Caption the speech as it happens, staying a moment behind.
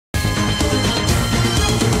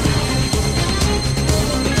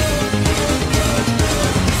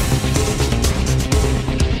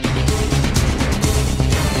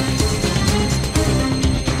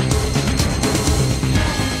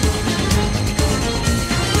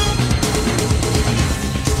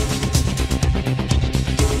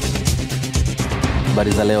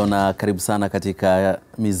Habari za leo na karibu sana katika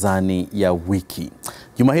Mizani ya Wiki.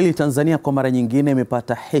 Juma hili Tanzania kwa mara nyingine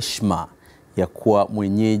imepata heshima ya kuwa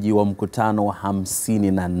mwenyeji wa mkutano wa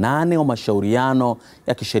 58 wa mashauriano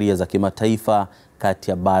ya kisheria za kimataifa kati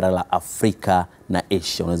ya bara la Afrika na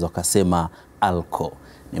Asia, unaweza kusema Aalco.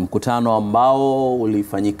 Ni mkutano ambao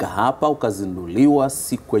ulifanyika hapa ukazinduliwa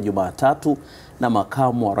siku ya Jumatatu na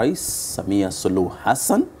makamu wa rais Samia Suluhu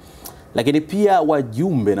Hassan. Lakini pia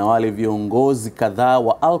wajumbe na wale viongozi kadhaa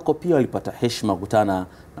wa Aalco pia walipata heshima kukutana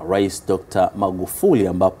na Rais Dokta Magufuli,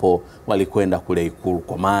 ambapo walikwenda kule Ikulu.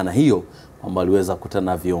 Kwa maana hiyo kwamba waliweza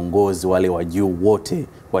kukutana na viongozi wale wa juu wote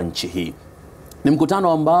wa nchi hii. Ni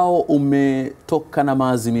mkutano ambao umetoka na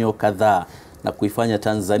maazimio kadhaa na kuifanya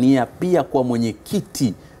Tanzania pia kuwa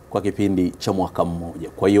mwenyekiti kwa kipindi cha mwaka mmoja.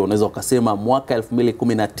 Kwa hiyo unaweza ukasema mwaka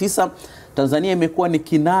 2019 Tanzania imekuwa ni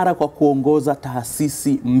kinara kwa kuongoza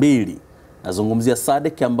taasisi mbili. Nazungumzia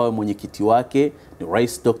SADC ambayo mwenyekiti wake ni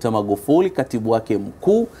Rais Dr. Magufuli, katibu wake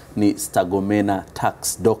mkuu ni Stagomena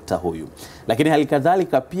Tax Dokta huyu. Lakini hali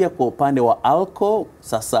kadhalika pia kwa upande wa Aalco,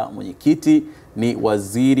 sasa mwenyekiti ni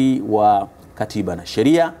waziri wa Katiba na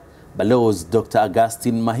Sheria Balozi Dr.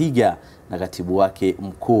 Gastorn na katibu wake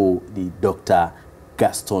mkuu ni Dr.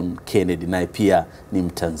 Gastorn naye pia ni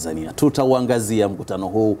Mtanzania. Tutauangazia mkutano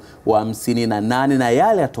huu wa 58 na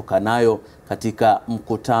yale yatokanayo katika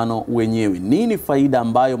mkutano wenyewe. Nini faida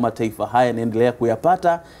ambayo mataifa haya yanaendelea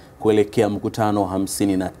kuyapata kuelekea mkutano wa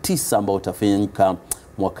 59 ambao utafanyika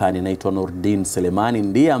mwakani. Naitwa Nurdin Selemani,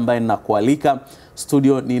 ndiye ambaye ninakualika.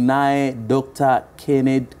 Studio ni naye Dr.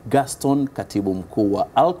 Gastorn, katibu mkuu wa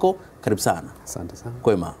Aalco. Karibu sana. Asante sana.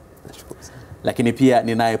 Kwema. Nashukuru sana. Lakini pia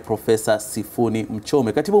ni naye Profesa Sifuni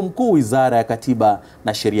Mchome, katibu mkuu Wizara ya Katiba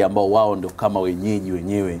na Sheria, ambao wao ndio kama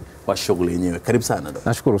wenyewe wa shughuli yenyewe. Karibu sana Dokta.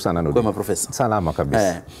 Nashukuru sana Nurdin. Kwema Profesa. Salama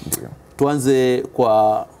kabisa. Tuanze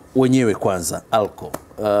kwa wenyewe kwanza, Aalco.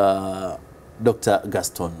 Dr.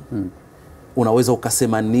 Gastorn. Unaweza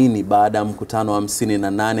ukasema nini baada ya mkutano wa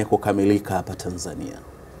 58 kukamilika hapa Tanzania?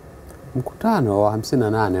 Mkutano wa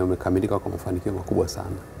 58 umekamilika kwa mafanikio makubwa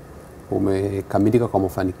sana. Umekamilika kwa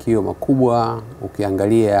mafanikio makubwa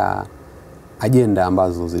ukiangalia ajenda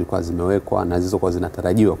ambazo zilikuwa zimewekwa na zilizokuwa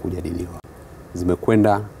zinatarajiwa kujadiliwa.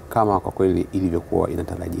 Zimekwenda kama kwa kweli ilivyokuwa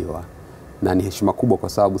inatarajiwa. Na ni heshima kubwa kwa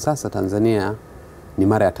sababu sasa Tanzania ni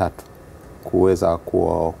mara ya 3 kuweza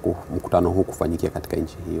mkutano huu kufanyikia katika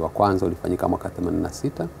nchi hii. Wa kwanza ulifanyika mwaka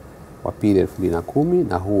 86, wa pili 2010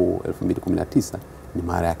 na huu 2019 ni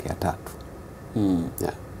mara yake ya 3.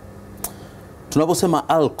 Yeah. Tunaposema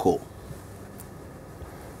Aalco,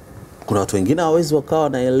 kuna watu wengine hawezi wakawa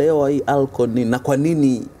naelewa hii Aalco ni na kwa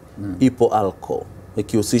nini ipo Aalco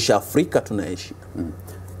ikihusisha Afrika tunaishi.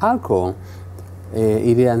 Aalco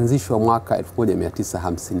ilianzishwa mwaka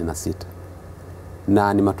 1956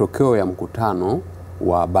 na ni matokeo ya mkutano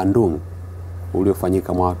wa Bandung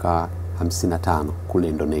uliofanyika mwaka 55 kule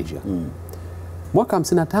Indonesia. Mwaka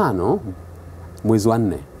 55 mwezi wa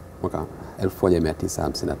 4 mwaka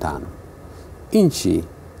 1955 nchi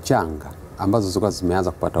changa ambazo zilikuwa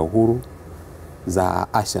zimeanza kupata uhuru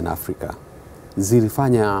za Asia na Afrika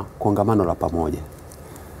zilifanya kongamano la pamoja.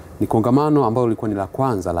 Ni kongamano ambalo lilikuwa ni la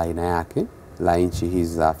kwanza la aina yake la nchi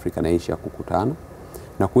hizi za Afrika na Asia kukutana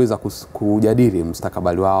na kuweza kujadili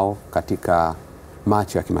mustakabali wao katika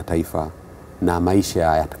macho ya kimataifa na maisha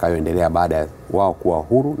yatakayoendelea baada ya wao kuwa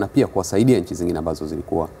uhuru, na pia kuwasaidia nchi zingine ambazo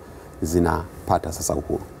zilikuwa zinapata sasa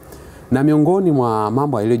uhuru. Na miongoni mwa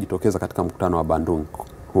mambo yaliyojitokeza katika mkutano wa Bandung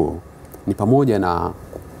huu ni pamoja na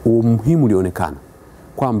umuhimu ulioonekana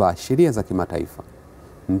kwamba sheria za kimataifa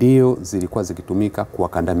ndio zilikuwa zikitumika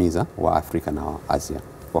kuwakandamiza wa Afrika na wa Asia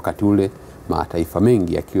wakati ule mataifa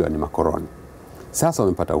mengi yakiwa ni makoloni. Sasa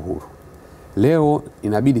wamepata uhuru. Leo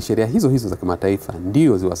inabidi sheria hizo za kimataifa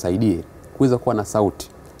ndio ziwasaidie kuweza kuwa na sauti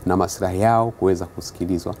na maslahi yao kuweza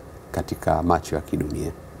kusikilizwa katika macho ya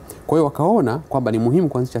kidunia. Kwa hiyo wakaona kwamba ni muhimu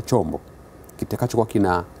kuanzisha chombo kitakachokuwa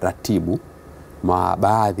kina ratibu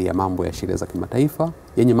baadhi ya mambo ya sheria za kimataifa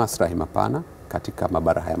yenye maslahi mapana katika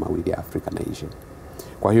mabara haya mawili ya Afrika na Asia.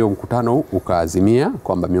 Kwa hiyo mkutano ukaazimia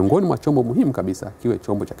kwamba miongoni mwa chombo muhimu kabisa kiwe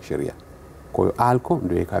chombo cha kisheria. Kwa hiyo Aalco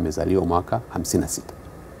ndio ikawa imezaliwa mwaka 56.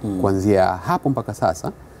 Kuanzia hapo mpaka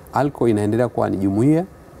sasa Aalco inaendelea kuwa ni jumuiya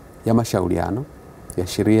ya mashauriano ya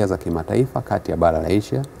sheria za kimataifa kati ya bara la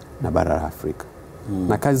Asia na bara la Afrika.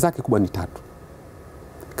 Na kazi zake kubwa ni 3.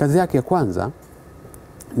 Kazi yake ya kwanza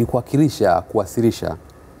ni kuwasilisha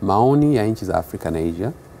maoni ya nchi za Afrika na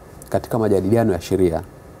Asia katika majadiliano ya sheria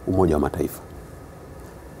Umoja wa Mataifa.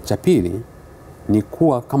 Cha pili ni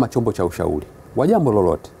kuwa kama chombo cha ushauri wa jambo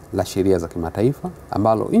lolote la sheria za kimataifa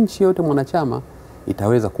ambalo nchi yote mwanachama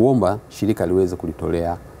itaweza kuomba shirika liweze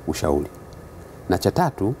kulitolea ushauri. na cha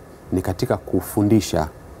tatu ni katika kufundisha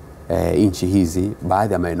nchi hizi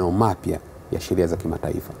baadhi ya maeneo mapya ya sheria za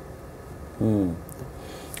kimataifa.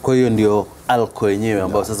 Kwa hiyo ndio Aalco yenyewe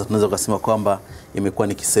ambayo sasa tunaweza kusema kwamba imekuwa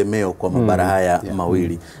ni kisemeo kwa mabara haya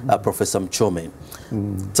mawili. Profesa Mchome,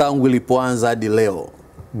 tangu ilipoanza hadi leo,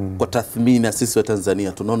 kwa tathmini ya sisi wa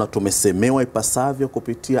Tanzania, tunaona tumesemewa ipasavyo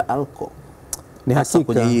kupitia Aalco? Ni hakika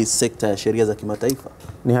kwenye hii sekta ya sheria za kimataifa.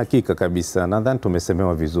 Ni hakika kabisa. Nadhani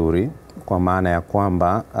tumesemewa vizuri, kwa maana ya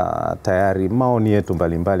kwamba tayari maoni yetu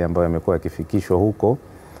mbalimbali ambayo yamekuwa yakifikishwa huko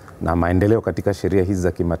na maendeleo katika sheria hizi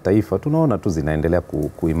za kimataifa, tunaona tu zinaendelea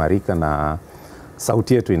kuimarika na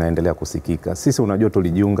sauti yetu inaendelea kusikika. Sisi unajua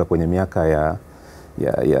tulijiunga kwenye miaka ya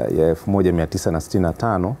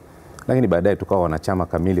 1965, lakini baadaye tukawa wanachama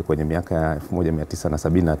kamili kwenye miaka ya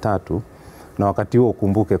 1973. Na wakati huo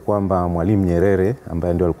ukumbuke kwamba Mwalimu Nyerere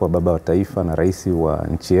ambaye ndio alikuwa baba wa taifa na rais wa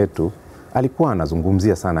nchi yetu alikuwa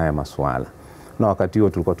anazungumzia sana haya masuala. Na wakati huo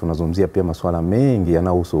tulikuwa tunazungumzia pia masuala mengi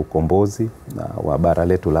yanayohusu ukombozi wa bara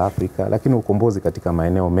letu la Afrika, lakini ukombozi katika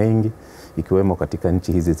maeneo mengi ikiwemo katika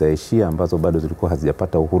nchi hizi za Asia ambazo bado zilikuwa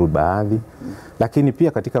hazijapata uhuru baadhi, lakini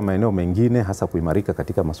pia katika maeneo mengine hasa kuimarika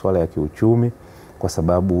katika masuala ya kiuchumi, kwa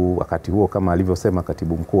sababu wakati huo kama alivyosema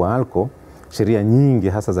Katibu Mkuu wa Aalco, sheria nyingi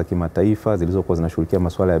hasa za kimataifa zilizokuwa zinashughulikia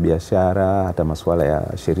masuala ya biashara, hata masuala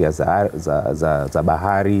ya sheria za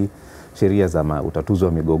bahari, sheria za utatuzi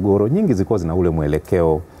wa migogoro, nyingi zilikuwa zina ule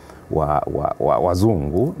mwelekeo wa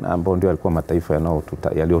wazungu, na ambao ndio alikuwa mataifa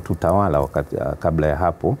yaliyotutawala wakati kabla ya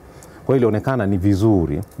hapo. Kwa hiyo ilionekana ni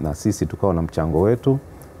vizuri na sisi tukawa na mchango wetu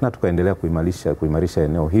na tukaendelea kuimarisha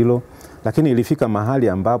eneo hilo, lakini ilifika mahali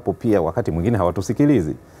ambapo pia wakati mwingine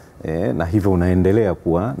hawatusikilizi. Na hivyo unaendelea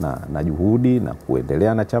kuwa na juhudi na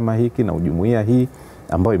kuendelea na chama hiki na jumuiya hii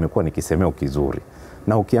ambayo imekuwa ni kisemeo kizuri.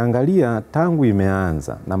 Na ukiangalia tangu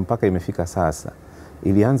imeanza na mpaka imefika sasa,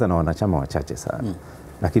 ilianza na wanachama wachache sana.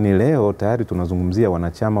 Lakini leo tayari tunazungumzia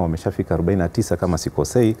wanachama wameshafika 49 kama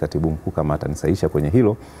sikosei, Katibu Mkuu kama atanisaisha kwenye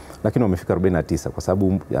hilo, lakini wamefika 49 kwa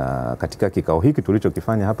sababu katika kikao hiki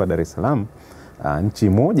tulichokifanya hapa Dar es Salaam, nchi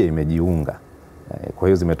moja imejiunga. Kwa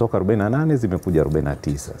hiyo zimetoka 48 zimekuja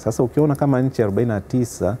 49. Sasa ukiona kama nchi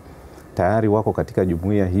 49 tayari wako katika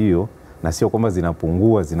jumuiya hiyo, na sio kwamba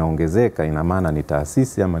zinapungua zinaongezeka, ina maana ni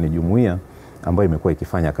taasisi ama ni jumuiya ambayo imekuwa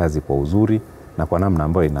ikifanya kazi kwa uzuri na kwa namna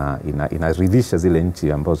ambayo inaridhisha zile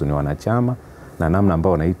nchi ambazo ni wanachama, na namna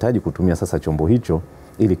ambayo wanahitaji kutumia sasa chombo hicho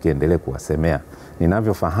ili kiendelee kuwasemea.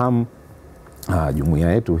 Ninavyofahamu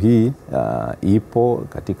jumuiya yetu hii ipo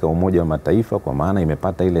katika Umoja wa Mataifa, kwa maana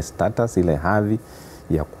imepata ile status, ile hadhi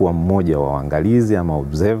ya kuwa mmoja wa waangalizi ama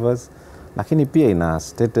observers, lakini pia ina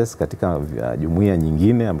status katika jumuiya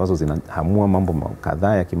nyingine ambazo zinahamua mambo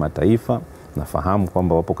kadhaa ya kimataifa. Nafahamu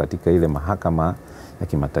kwamba wapo katika ile mahakama ya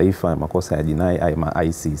kimataifa ya makosa ya jinai ama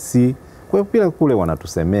ICC. Kwa hiyo pia kule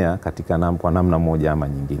wanatusemea katika kwa namna moja ama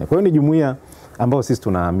nyingine. Kwa hiyo ni jumuiya ambayo sisi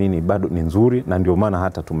tunaamini bado ni nzuri, na ndio maana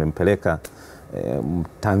hata tumempeleka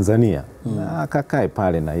Tanzania na akakae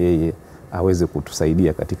pale na yeye aweze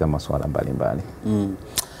kutusaidia katika masuala mbalimbali.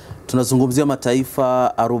 Tunazungumzia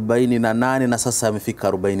mataifa 48 na sasa yamefika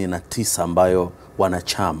 49 ambayo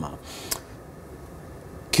wanachama.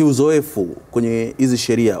 Kiuzoefu kwenye hizi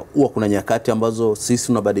sheria huwa kuna nyakati ambazo sisi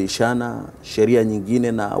tunabadilishana sheria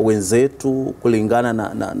nyingine na wenzetu kulingana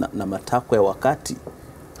na matakwa ya wakati.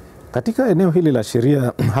 Katika eneo hili la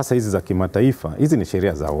sheria hasa hizi za kimataifa, hizi ni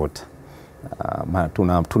sheria za wote.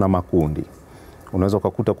 Tuna makundi. Unaweza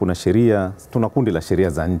kukuta kuna sheria, tuna kundi la sheria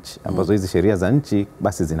za nchi ambazo hizi sheria za nchi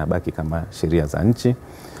basi zinabaki kama sheria za nchi,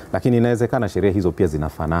 lakini inawezekana sheria hizo pia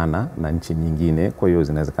zinafanana na nchi nyingine. Kwa hiyo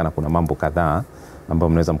zinawezekana kuna mambo kadhaa ambayo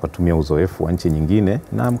mnaweza mkatumia uzoefu wa nchi nyingine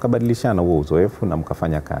na mkabadilishana huo uzoefu na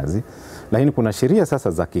mkafanya kazi. Lakini kuna sheria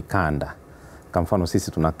sasa za kikanda. Kwa mfano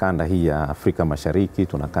sisi tuna kanda hii ya Afrika Mashariki,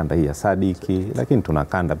 tuna kanda hii ya Sadiki, lakini tuna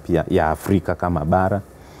kanda pia ya Afrika kama bara.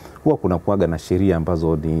 Huwa kuna kuaga na sheria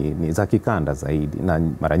ambazo ni za kikanda zaidi, na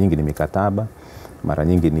mara nyingi ni mikataba, mara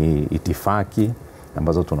nyingi ni itifaki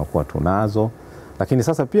ambazo tunakuwa tunazo. Lakini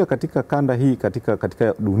sasa pia katika kanda hii,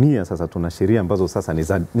 katika dunia sasa tuna sheria ambazo sasa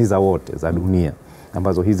ni za wote, za dunia,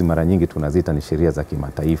 ambazo hizi mara nyingi tunazita ni sheria za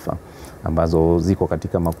kimataifa, ambazo ziko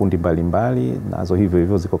katika makundi mbalimbali, nazo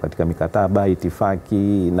hivyo ziko katika mikataba,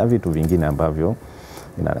 itifaki na vitu vingine ambavyo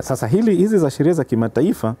sasa hizi za sheria za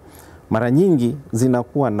kimataifa mara nyingi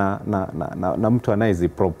zinakuwa na mtu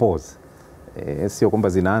anayezipropose. Sio kwamba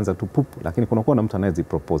zinaanza tu pupu, lakini kunakuwa na mtu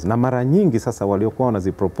anayezipropose, na mara nyingi sasa waliokuwa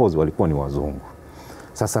wanazipropose walikuwa ni wazungu.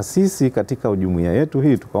 Sasa sisi katika jumuiya yetu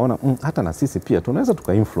hii tukaona hata na sisi pia tunaweza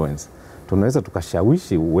tuka-influence, tunaweza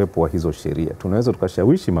tukashawishi uwepo wa hizo sheria, tunaweza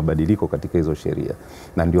tukashawishi mabadiliko katika hizo sheria.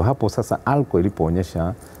 Na ndio hapo sasa Aalco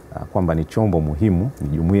ilipoonyesha kwamba ni chombo muhimu, ni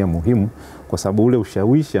jumuiya muhimu, kwa sababu ule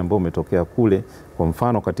ushawishi ambao umetokea kule, kwa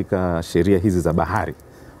mfano katika sheria hizi za bahari,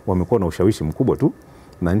 wamekuwa na ushawishi mkubwa tu,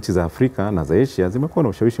 na nchi za Afrika na za Asia zimekuwa na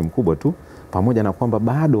ushawishi mkubwa tu, pamoja na kwamba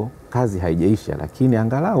bado kazi haijaisha, lakini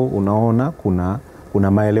angalau unaona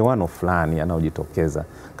kuna maelewano fulani yanayojitokeza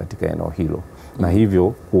katika eneo hilo. Na hivyo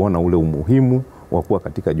kuona ule umuhimu wa kuwa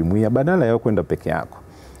katika jumuiya badala ya kwenda peke yako.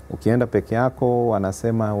 Ukienda peke yako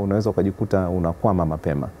wanasema unaweza ukajikuta unakwama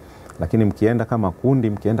mapema. Lakini mkienda kama kundi,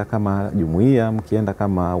 mkienda kama jumuiya, mkienda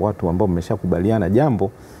kama watu ambao mmeshakubaliana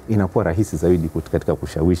jambo, inakuwa rahisi zaidi katika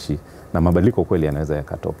kushawishi na mabadiliko kweli yanaweza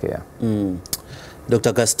yakatokea.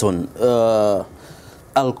 Dr. Gastorn,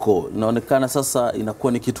 Aalco inaonekana sasa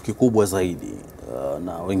inakuwa ni kitu kikubwa zaidi,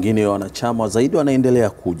 na wengine wanachama zaidi wanaendelea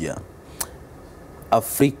kuja.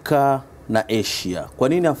 Afrika na Asia. Kwa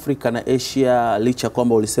nini Afrika na Asia, licha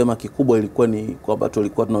kwamba ulisema kikubwa ilikuwa ni kwamba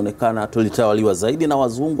tulikuwa tunaonekana tulitawaliwa zaidi na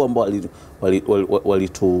wazungu ambao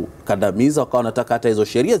walitukandamiza, wakawa wanataka hata hizo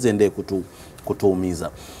sheria ziendelee kutuumiza.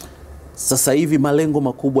 Sasa hivi malengo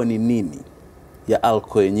makubwa ni nini ya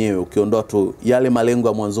Aalco yenyewe, ukiondoa tu yale malengo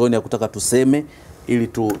ya mwanzoni ya kutaka tuseme ili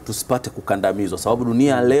tusipate kukandamizwa, sababu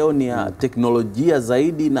dunia leo ni ya teknolojia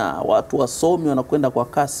zaidi na watu wasomi wanakwenda kwa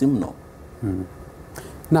kasi mno.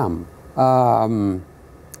 Naam,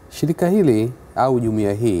 shirika hili au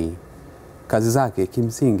jumuiya hii kazi zake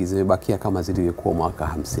kimsingi zimebakia kama zilivyokuwa mwaka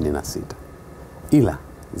 56, ila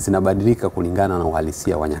zinabadilika kulingana na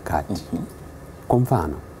uhalisia wa nyakati. Kwa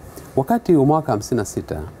mfano, wakati wa mwaka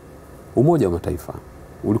 56 Umoja wa Mataifa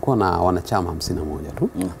ulikuwa na wanachama 51 tu.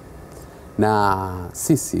 Na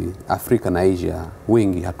sisi Afrika na Asia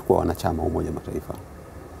wengi hatukuwa wanachama Umoja wa Mataifa.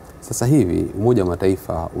 Sasa hivi Umoja wa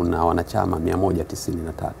Mataifa una wanachama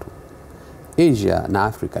 193. Asia na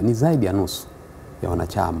Afrika ni zaidi ya nusu ya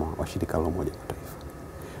wanachama wa shirika la Umoja wa Mataifa.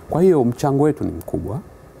 Kwa hiyo mchango wetu ni mkubwa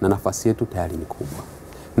na nafasi yetu tayari ni kubwa.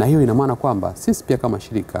 Na hiyo ina maana kwamba sisi pia kama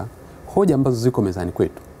shirika, hoja ambazo ziko mezani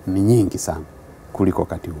kwetu ni nyingi sana kuliko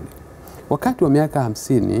wakati ule. Wakati wa miaka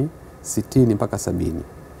 50, 60 mpaka 70,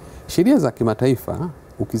 sheria za kimataifa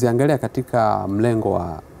ukiziangalia katika mlengo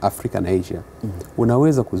wa Afrika na Asia,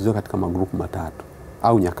 unaweza kuziweka katika magrupu matatu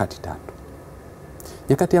au nyakati tatu.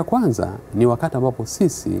 Nyakati ya kwanza ni wakati ambapo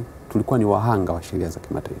sisi tulikuwa ni wahanga wa sheria za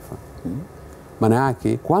kimataifa. Maana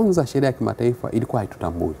yake kwanza sheria ya kimataifa ilikuwa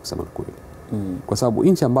haitutambui kusema kweli. Kwa sababu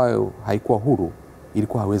nchi ambayo haikuwa huru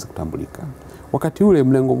ilikuwa haiwezi kutambulika. Wakati ule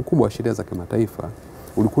mlengo mkubwa wa sheria za kimataifa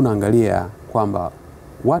ulikuwa unaangalia kwamba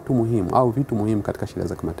watu muhimu au vitu muhimu katika sheria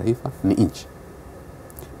za kimataifa ni nchi.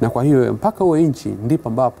 Na kwa hiyo mpaka uwe nchi ndipo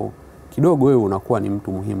ambapo kidogo wewe unakuwa ni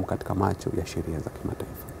mtu muhimu katika macho ya sheria za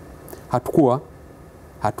kimataifa.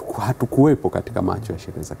 Hatukuwepo katika macho ya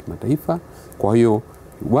sheria za kimataifa. Kwa hiyo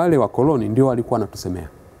wale wakoloni ndio walikuwa wanatusemea.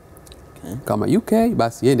 Kama UK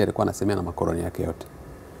basi yeye ndiye alikuwa anasemea na makoloni yake yote.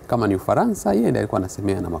 Kama ni Ufaransa yeye ndiye alikuwa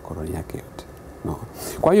anasemea na makoloni yake yote.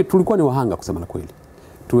 Kwa hiyo tulikuwa ni wahanga kusema la kweli.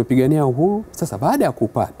 Tumepigania uhuru, sasa baada ya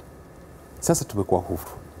kupata sasa tumekuwa huru.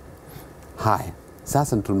 Haya,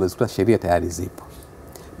 sasa tumekuta sheria tayari zipo.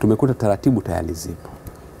 Tumekuta taratibu tayari zipo.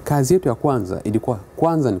 Kazi yetu ya kwanza ilikuwa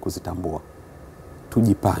ni kuzitambua.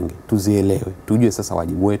 Tujipange, tuzielewe, tujue sasa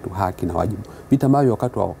wajibu wetu, haki na wajibu. Vitu ambavyo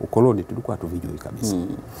wakati wa ukoloni tulikuwa hatuvijui kabisa.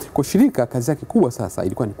 Kwa shirika kazi yake kubwa sasa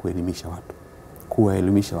ilikuwa ni kuelimisha watu.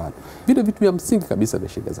 Kuwaelimisha watu. Vile vitu vya msingi kabisa vya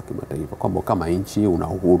sheria za kimataifa, kwamba kama nchi una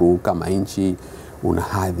uhuru, kama nchi una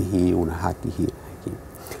hadhi hii, una haki hii.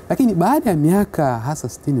 Lakini baada ya miaka hasa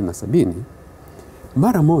 60 na 70,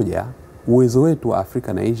 mara moja uwezo wetu wa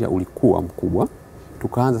Afrika na Asia ulikuwa mkubwa.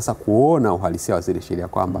 Tukaanza sasa kuona uhalisia wa zile sheria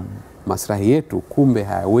kwamba maslahi yetu kumbe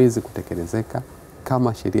hayawezi kutekelezeka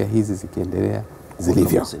kama sheria hizi zikiendelea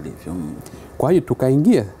zilivyo. Kwa hiyo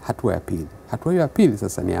tukaingia hatua ya pili. Hatua ya pili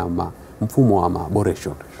sasa ni mfumo wa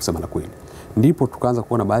maboresho, kusema la kweli. Ndipo tukaanza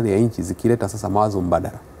kuona baadhi ya nchi zikileta sasa mawazo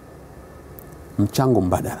mbadala, mchango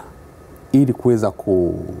mbadala, ili kuweza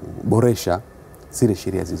kuboresha zile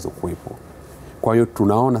sheria zilizokuwepo. Kwa hiyo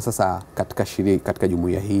tunaona sasa katika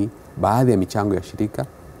jumuiya hii baadhi ya michango ya shirika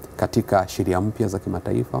katika sheria mpya za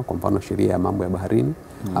kimataifa, kwa mfano sheria ya mambo ya baharini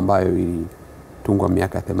ambayo ilitungwa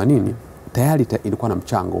miaka 80, tayari ilikuwa na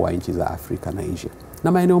mchango wa nchi za Afrika na Asia.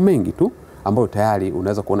 Na maeneo mengi tu ambayo tayari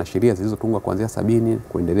unaweza kuona sheria zilizotungwa kuanzia 70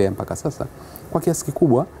 kuendelea mpaka sasa kwa kiasi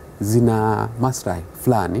kikubwa zina maslahi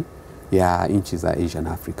fulani ya nchi za Asia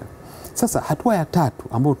na Afrika. Sasa hatua ya tatu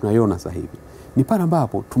ambayo tunaiona sasa hivi ni pale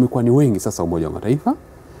ambapo tumekuwa ni wengi sasa Umoja wa Mataifa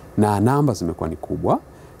na namba zimekuwa ni kubwa,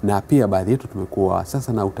 na pia baadhi yetu tumekuwa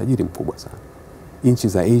sasa na utajiri mkubwa sana. Nchi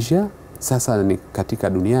za Asia sasa ni katika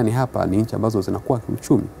duniani hapa ni nchi ambazo zinakuwa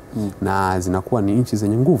kiuchumi na zinakuwa ni nchi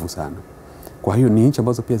zenye nguvu sana. Kwa hiyo ni nchi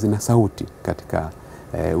ambazo pia zina sauti katika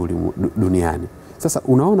duniani. Sasa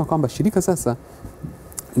unaona kwamba shirika sasa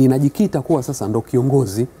linajikita kuwa sasa ndo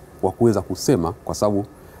kiongozi wa kuweza kusema, kwa sababu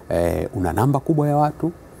una namba kubwa ya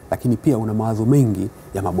watu, lakini pia una mawazo mengi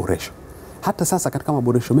ya maboresho. Hata sasa katika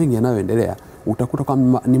maboresho mengi yanayoendelea, utakuta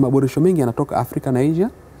kwamba ni maboresho mengi yanatoka Afrika na Asia,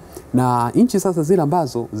 na nchi sasa zile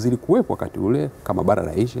ambazo zilikuwepo wakati ule kama bara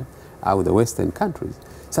la Asia au the western countries,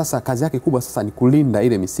 sasa kazi yake kubwa sasa ni kulinda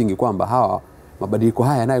ile misingi kwamba hawa mabadiliko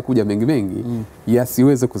haya yanayokuja mengi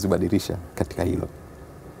yasiweze kuzibadilisha katika hilo.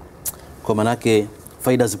 Kwa manake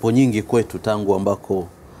faida zipo nyingi kwetu tangu ambako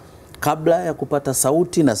kabla ya kupata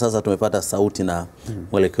sauti na sasa tumepata sauti na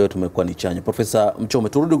mwelekeo wetu umekuwa ni chanya. Profesa Mchome,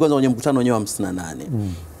 turudi kwanza kwenye mkutano wenyewe wa 58.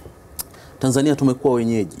 Tanzania tumekuwa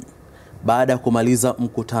wenyeji baada ya kumaliza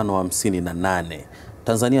mkutano wa 58.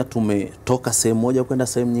 Tanzania tumetoka sehemu moja kwenda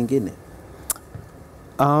sehemu nyingine.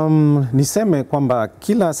 Niseme kwamba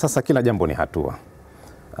kila jambo ni hatua.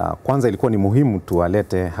 Kwanza ilikuwa ni muhimu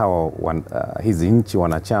tuwalete hawa hizi nchi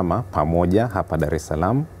wanachama pamoja hapa Dar es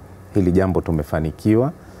Salaam. Hili jambo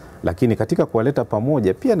tumefanikiwa, lakini katika kuwaleta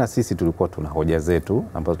pamoja pia na sisi tulikuwa tuna hoja zetu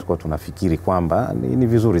ambazo tulikuwa tunafikiri kwamba ni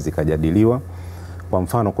vizuri zikajadiliwa. Kwa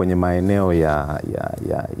mfano kwenye maeneo ya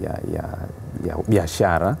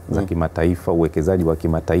biashara za kimataifa, uwekezaji wa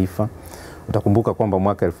kimataifa. Utakumbuka kwamba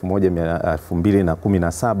mwaka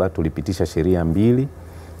 2017 tulipitisha sheria 2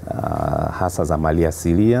 hasa za mali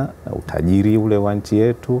asilia na utajiri ule wa nchi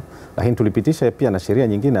yetu, lakini tulipitisha pia na sheria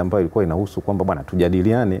nyingine ambayo ilikuwa inahusu kwamba bwana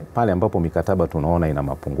tujadiliane pale ambapo mikataba tunaona ina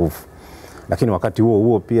mapungufu. Lakini wakati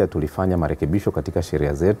huo pia tulifanya marekebisho katika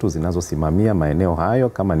sheria zetu zinazosimamia maeneo hayo,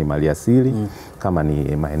 kama ni mali asili, kama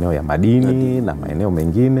ni maeneo ya madini na maeneo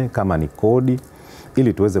mengine, kama ni kodi,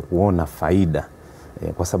 ili tuweze kuona faida.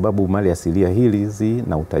 Kwa sababu mali asilia hizi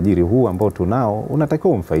na utajiri huu ambao tunao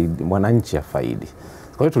unatakiwa umfaidi mwananchi afaidi.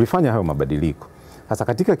 Kwa hiyo tulifanya hayo mabadiliko. Sasa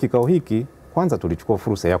katika kikao hiki kwanza tulichukua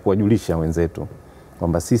fursa ya kuwajulisha wenzetu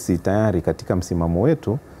kwamba sisi tayari katika msimamo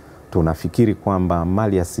wetu tunafikiri kwamba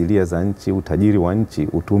mali asilia za nchi, utajiri wa nchi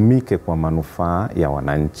utumike kwa manufaa ya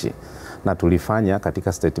wananchi. Na tulifanya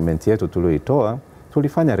katika statement yetu tulioitoa,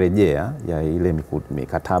 tulifanya rejea ya ile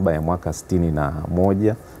mikataba ya mwaka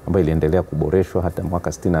 61 ambayo iliendelea kuboreshwa hata mwaka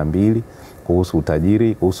 62 kuhusu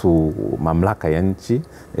utajiri, kuhusu mamlaka ya nchi,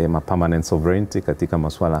 permanent sovereignty katika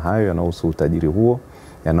masuala hayo yanayohusu utajiri huo,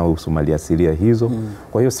 yanayohusu mali asilia hizo.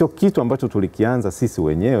 Kwa hiyo sio kitu ambacho tulikianza sisi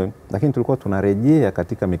wenyewe, lakini tulikuwa tunarejea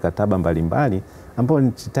katika mikataba mbalimbali ambayo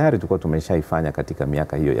nchi tayari tulikuwa tumeshaifanya katika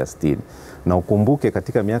miaka hiyo ya 60. Na ukumbuke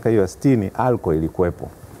katika miaka hiyo ya 60 Aalco ilikuwepo.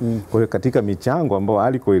 Kwa hiyo katika michango ambayo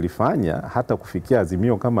Aalco ilifanya hata kufikia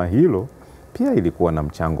azimio kama hilo, pia ilikuwa na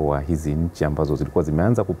mchango wa hizi nchi ambazo zilikuwa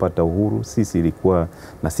zimeanza kupata uhuru. Sisi ilikuwa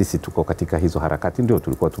na sisi tuko katika hizo harakati, ndio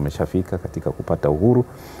tulikuwa tumeshafika katika kupata uhuru.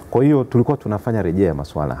 Kwa hiyo tulikuwa tunafanya rejea ya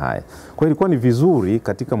masuala haya. Kwa hiyo ilikuwa ni vizuri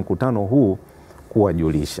katika mkutano huu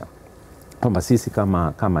kuwajulisha kwamba sisi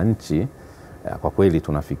kama nchi kwa kweli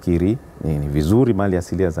tunafikiri ni vizuri mali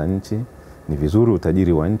asilia za nchi, ni vizuri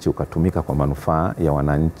utajiri wa nchi ukatumika kwa manufaa ya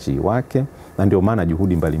wananchi wake, na ndio maana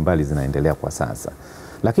juhudi mbalimbali zinaendelea kwa sasa.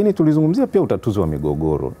 Lakini tulizungumzia pia utatuzi wa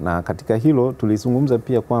migogoro, na katika hilo tulizungumza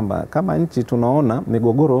pia kwamba kama nchi tunaona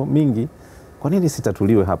migogoro mingi, kwa nini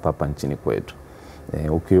sitatuliwe hapa nchini kwetu?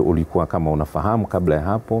 Ulikuwa kama unafahamu kabla ya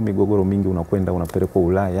hapo, migogoro mingi unakwenda unapelekwa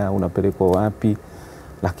Ulaya, unapelekwa wapi,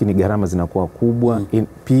 lakini gharama zinakuwa kubwa.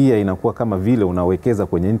 Pia inakuwa kama vile unawekeza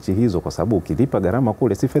kwenye nchi hizo, kwa sababu ukilipa gharama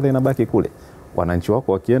kule si fedha inabaki kule. Wananchi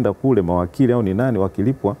wako wakienda kule, mawakili au ni nani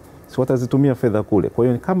wakilipwa, si watazitumia fedha kule. Kwa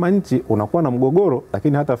hiyo kama nchi unakuwa na mgogoro,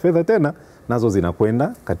 lakini hata fedha tena nazo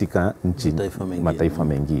zinakwenda katika nchi mataifa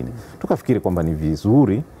mengine. Tukafikiri kwamba ni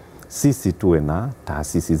vizuri sisi tuwe na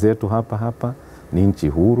taasisi zetu hapa. Ni nchi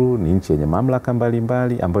huru, ni nchi yenye mamlaka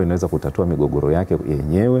mbalimbali ambayo inaweza kutatua migogoro yake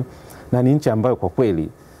yenyewe, na ni nchi ambayo kwa kweli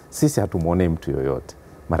sisi hatumuonei mtu yoyote.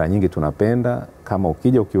 Mara nyingi tunapenda kama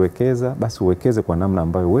ukija ukiwekeza, basi uwekeze kwa namna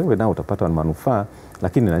ambayo wewe nao utapata manufaa,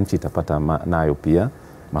 lakini na nchi itapata nayo pia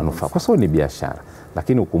manufaa, kwa sababu ni biashara.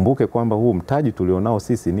 Lakini ukumbuke kwamba huu mtaji tulionao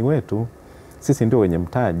sisi ni wetu, sisi ndio wenye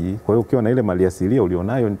mtaji. Kwa hiyo ukiwa na ile mali asilia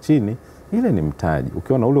ulionayo nchini, ile ni mtaji.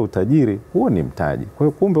 Ukiwa na ule utajiri, huo ni mtaji. Kwa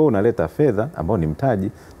hiyo kumbe wewe unaleta fedha ambao ni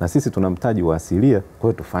mtaji, na sisi tuna mtaji wa asilia. Kwa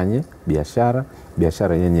hiyo tufanye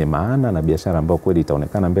biashara yenye maana, na biashara ambayo kweli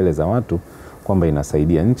itaonekana mbele za watu kwamba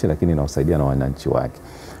inasaidia nchi, lakini inasaidia na wananchi wake.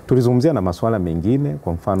 Tulizungumzia na masuala mengine,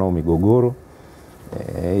 kwa mfano migogoro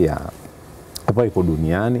ya hapa iko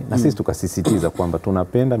duniani, na sisi tukasisitiza kwamba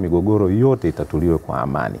tunapenda migogoro yote itatuliwe kwa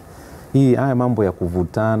amani. Haya mambo ya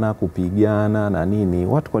kuvutana, kupigana na nini,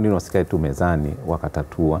 watu kwa nini wasikae tu mezani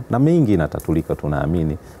wakatatua? Na mengi inatatulika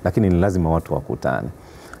tunaamini, lakini ni lazima watu wakutane.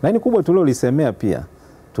 Na ni kubwa tuliolisemea pia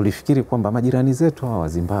tulifikiri kwamba majirani zetu hawa wa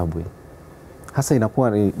Zimbabwe hasa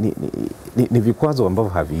inakuwa ni vikwazo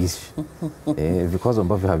ambavyo haviishi. Vikwazo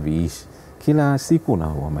ambavyo haviishi. Kila siku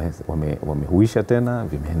na wamehuisha tena,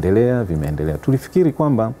 vimeendelea. Tulifikiri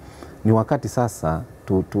kwamba ni wakati sasa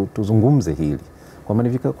tuzungumze hili. Kwa maana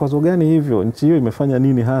vikwazo gani hivyo? Nchi hiyo imefanya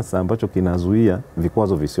nini hasa ambacho kinazuia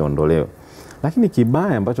vikwazo visiondolewe? Lakini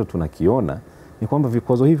kibaya ambacho tunakiona ni kwamba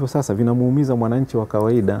vikwazo hivyo sasa vinamuumiza mwananchi wa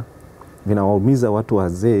kawaida, vinawaumiza watu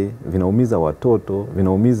wazee, vinaumiza watoto,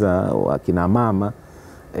 vinaumiza wakina mama.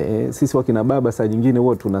 Sisi wakina baba saa nyingine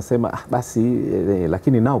huwa tunasema basi,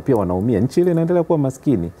 lakini nao pia wanaumia. Nchi ile inaendelea kuwa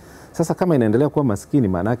maskini. Sasa kama inaendelea kuwa maskini,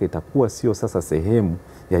 maana yake itakuwa sio sasa sehemu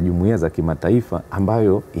ya jumuiya za kimataifa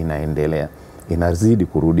ambayo inaendelea, inazidi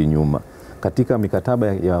kurudi nyuma. Katika mikataba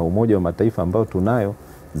ya Umoja wa Mataifa ambayo tunayo,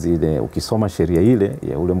 zile ukisoma sheria ile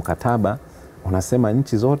ya ule mkataba unasema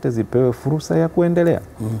nchi zote zipewe fursa ya kuendelea.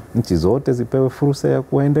 Nchi zote zipewe fursa ya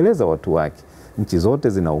kuendeleza watu wake. Nchi zote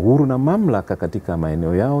zina uhuru na mamlaka katika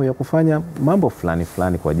maeneo yao ya kufanya mambo fulani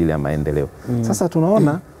kwa ajili ya maendeleo. Sasa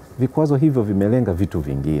tunaona vikwazo hivyo vimelenga vitu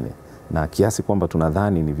vingine, na kiasi kwamba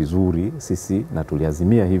tunadhani ni vizuri sisi, na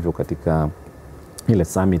tuliazimia hivyo katika ile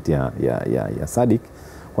summit ya SADC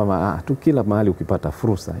kwamba tu kila mahali ukipata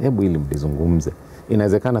fursa, hebu ili mlizungumze.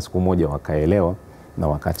 Inawezekana siku moja wakaelewa na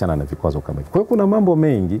wakaachana na vikwazo kama hivyo. Kwa hiyo kuna mambo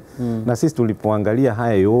mengi, na sisi tulipoangalia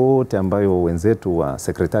haya yote ambayo wenzetu wa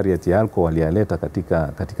Secretariat ya Aalco walialeta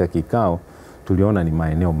katika kikao, tuliona ni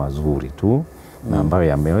maeneo mazuri tu na ambayo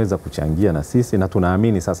yameweza kuchangia na sisi, na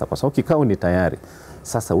tunaamini sasa kwa sababu kikao ni tayari.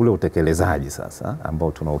 Sasa ule utekelezaji sasa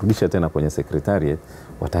ambao tunaurudisha tena kwenye Secretariat,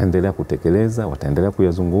 wataendelea kutekeleza, wataendelea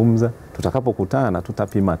kuyazungumza. Tutakapokutana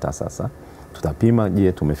tutapima sasa. Tutapima,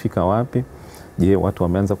 je, tumefika wapi? Je, watu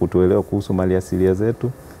wameanza kutuelewa kuhusu maliasilia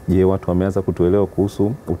zetu? Je, watu wameanza kutuelewa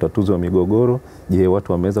kuhusu utatuzi wa migogoro? Je,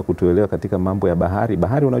 watu wameanza kutuelewa katika mambo ya bahari?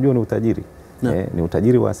 Bahari unajua ni utajiri. Ni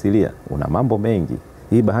utajiri wa asilia. Una mambo mengi.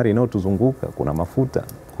 Hii bahari inayotuzunguka, kuna mafuta,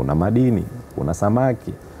 kuna madini, kuna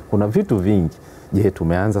samaki, kuna vitu vingi. Je,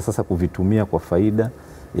 tumeanza sasa kuvitumia kwa faida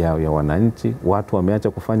ya wananchi? Watu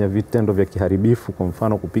wameacha kufanya vitendo vya kiharibifu, kwa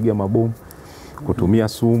mfano kupiga mabomu, kutumia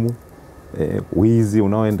sumu, wizi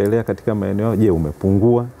unaoendelea katika maeneo, je,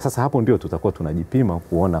 umepungua? Sasa hapo ndio tutakuwa tunajipima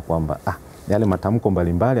kuona kwamba yale matamko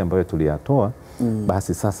mbalimbali ambayo tuliyatoa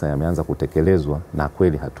basi sasa yameanza kutekelezwa na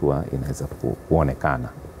kweli hatua inaweza kuonekana.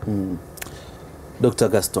 Dr.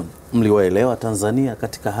 Gastorn, mliwaelewa Tanzania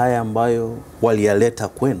katika haya ambayo waliyaleta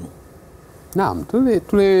kwenu? Naam,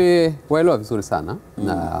 tuliwaelewa vizuri sana,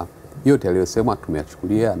 na yote aliyosema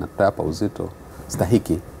tumeyachukulia na tutayapa uzito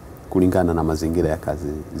stahiki kulingana na mazingira ya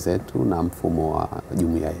kazi zetu na mfumo wa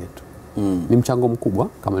jumuiya yetu. Ni mchango mkubwa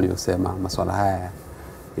kama nilivyosema. Masuala haya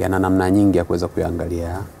yana namna nyingi ya kuweza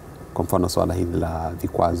kuangalia. Kwa mfano swala hili la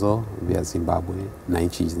vikwazo vya Zimbabwe na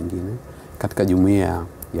nchi zingine katika jumuiya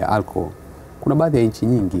ya Aalco, kuna baadhi ya nchi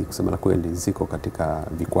nyingi kusema la kweli ziko katika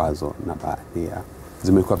vikwazo na baadhi ya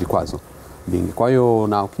zimekuwa vikwazo vingi. Kwa hiyo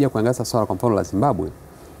na ukija kuangalia swala kwa mfano la Zimbabwe,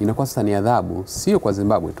 inakuwa sasa ni adhabu sio kwa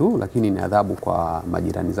Zimbabwe tu, lakini ni adhabu kwa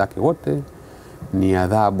majirani zake wote, ni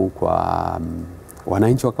adhabu kwa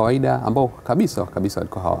wananchi wa kawaida ambao kabisa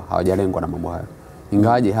walikuwa hawajalengwa na mambo hayo.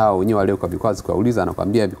 Ingawaje hao wenyewe walio kwa vikwazo kuuliza na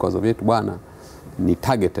kuambia vikwazo vyetu bwana ni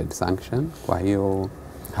targeted sanction, kwa hiyo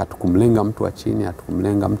hatukumlenga mtu wa chini,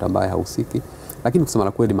 hatukumlenga mtu ambaye hahusiki, lakini kusema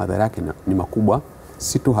la kweli madhara yake ni makubwa,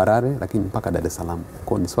 si tu Harare lakini mpaka Dar es Salaam.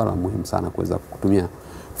 Kwa ni swala muhimu sana kuweza kutumia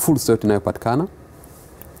fursa yote inayopatikana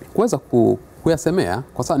kuweza kuyasemea,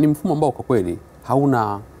 kwa sababu ni mfumo ambao kwa kweli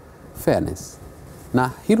hauna fairness,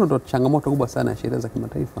 na hilo ndo changamoto kubwa sana ya sheria za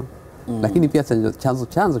kimataifa. Lakini pia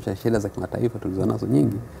chanzo cha sheria za kimataifa tulizonazo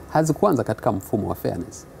nyingi hazikuanza katika mfumo wa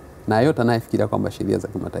fairness, na yote anayefikiria kwamba sheria za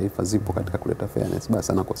kimataifa zipo katika kuleta fairness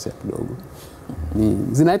basi anakosea kidogo.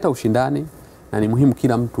 Zinaleta ushindani, na ni muhimu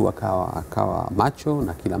kila mtu akawa macho,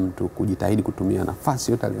 na kila mtu kujitahidi kutumia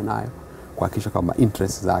nafasi yote alionayo kuhakikisha kwamba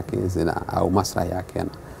interest zake au maslahi yake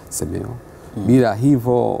yanasemewa. Bila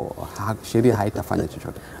hivyo sheria haitafanya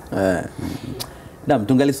chochote. Naam,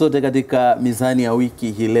 tungali sote katika mizani ya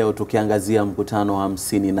wiki hii leo tukiangazia mkutano wa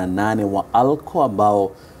 58 wa Aalco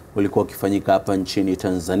ambao ulikuwa ukifanyika hapa nchini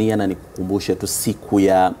Tanzania, na nikukumbushe tu siku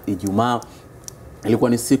ya Ijumaa ilikuwa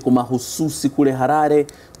ni siku mahususi kule Harare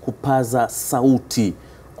kupaza sauti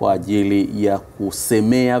kwa ajili ya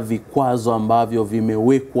kusemea vikwazo ambavyo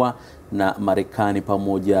vimewekwa na Marekani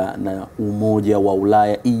pamoja na Umoja wa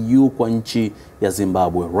Ulaya EU kwa nchi ya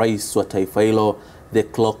Zimbabwe. Rais wa taifa hilo The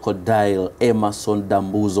Crocodile Emerson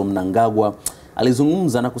Dambuzo Mnangagwa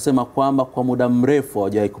alizungumza na kusema kwamba kwa muda mrefu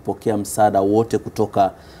hawajawahi kupokea msaada wote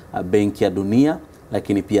kutoka Benki ya Dunia,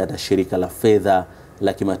 lakini pia hata Shirika la Fedha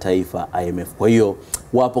la kimataifa IMF. Kwa hiyo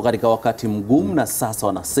wapo katika wakati mgumu na sasa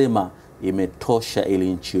wanasema imetosha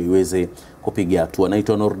ili nchi iweze kupiga hatua.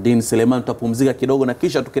 Naitwa Nurdin Suleiman, tutapumzika kidogo na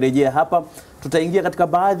kisha tukirejea hapa tutaingia katika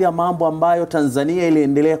baadhi ya mambo ambayo Tanzania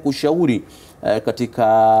iliendelea kushauri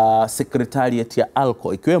katika sekretariat ya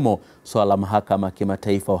Aalco, ikiwemo swala la mahakama ya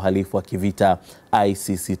kimataifa uhalifu wa kivita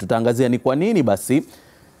ICC. Tutaangazia ni kwa nini basi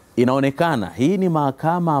inaonekana hii ni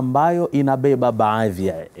mahakama ambayo inabeba baadhi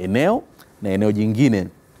ya eneo na eneo jingine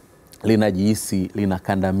linajihisi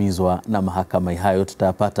linakandamizwa na mahakama hayo.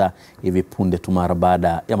 Tutayapata hivi punde tu mara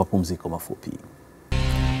baada ya mapumziko mafupi.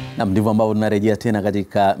 Na ndivyo ambavyo tunarejea tena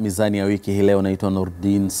katika mizani ya wiki hii leo. Naitwa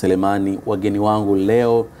Nurdin Suleimani. Wageni wangu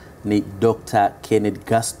leo ni Dokta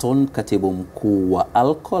Gastorn, katibu mkuu wa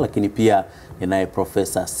Aalco, lakini pia ninaye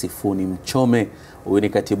Profesa Sifuni Mchome. Huyu ni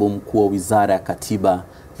katibu mkuu wa Wizara ya Katiba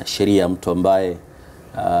na Sheria, mtu ambaye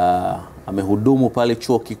amehudumu pale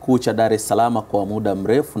Chuo Kikuu cha Dar es Salaam kwa muda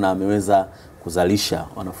mrefu na ameweza kuzalisha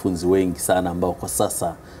wanafunzi wengi sana ambao kwa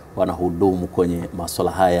sasa wanahudumu kwenye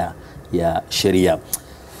masuala haya ya sheria.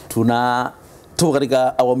 Tuko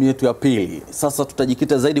katika awamu yetu ya pili. Sasa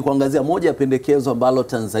tutajikita zaidi kuangazia moja ya pendekezo ambalo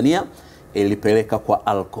Tanzania ilipeleka kwa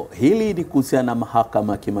Aalco. Hili ni kuhusiana na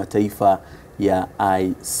mahakama ya kimataifa ya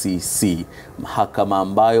ICC, mahakama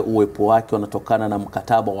ambayo uwepo wake unatokana na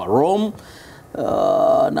mkataba wa Rome,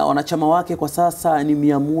 na wanachama wake kwa sasa ni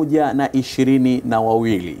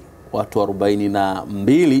 122, watu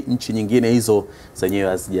 42. Nchi nyingine hizo zenyewe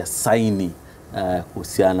hazijasaini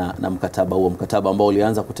kuhusiana na mkataba huo, mkataba ambao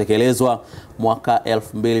ulianza kutekelezwa mwaka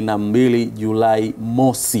 2002 Julai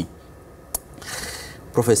mosi.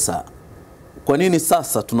 Profesa, kwa nini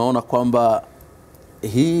sasa tunaona kwamba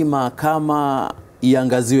hii mahakama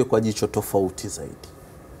iangaziwe kwa jicho tofauti zaidi?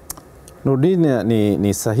 Nurdin,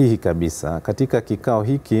 ni sahihi kabisa. Katika kikao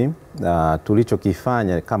hiki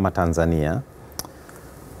tulichokifanya kama Tanzania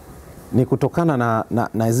ni kutokana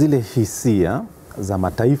na zile hisia za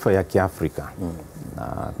mataifa ya Kiafrika. Na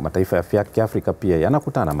mataifa ya Kiafrika pia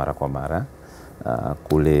yanakutana mara kwa mara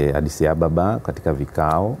kule Addis Ababa katika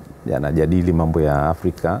vikao, yanajadili mambo ya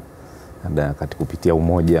Afrika katika kupitia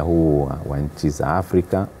umoja huu wa nchi za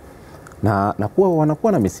Afrika, na kuwa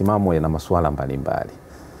wanakuwa na misimamo na masuala mbalimbali.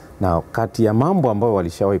 Na kati ya mambo ambayo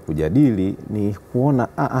walishawahi kujadili ni kuona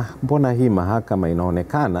mbona hii mahakama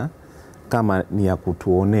inaonekana kama ni ya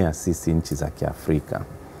kutuonea sisi nchi za Kiafrika.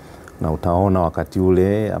 Na utaona wakati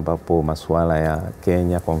ule ambapo masuala ya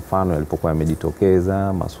Kenya kwa mfano yalipokuwa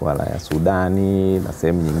yamejitokeza, masuala ya Sudani na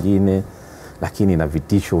sehemu nyingine, lakini na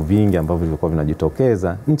vitisho vingi ambavyo vilikuwa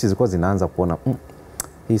vinajitokeza, nchi zilikuwa zinaanza kuona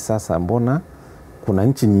hii sasa mbona kuna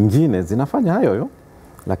nchi nyingine zinafanya hayo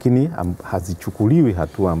lakini hazichukuliwi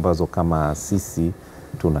hatua ambazo kama sisi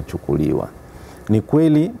tunachukuliwa. Ni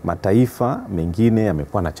kweli mataifa mengine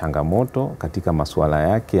yamekuwa na changamoto katika masuala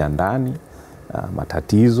yake ya ndani,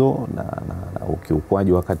 matatizo na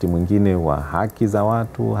ukiukwaji wakati mwingine wa haki za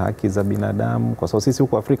watu, haki za binadamu, kwa sababu sisi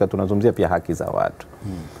huko Afrika tunazungumzia pia haki za watu.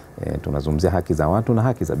 Tunazungumzia haki za watu na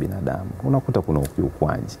haki za binadamu. Unakuta kuna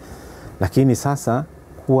ukiukwaji. Lakini sasa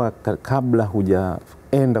kuwa kabla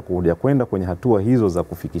kwenda kwenye hatua hizo za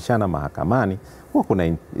kufikishana mahakamani, huwa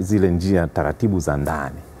kuna zile njia taratibu za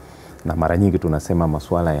ndani. Na mara nyingi tunasema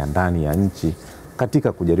masuala ya ndani ya nchi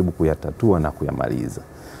katika kujaribu kuyatatua na kuyamaliza.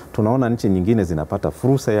 Tunaona nchi nyingine zinapata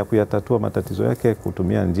fursa ya kuyatatua matatizo yake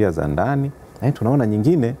kutumia njia za ndani, na tunaona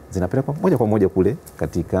nyingine zinapelekwa moja kwa moja kule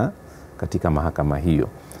katika mahakama hiyo.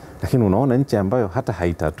 Lakini unaona nchi ambayo hata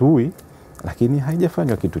haitatui lakini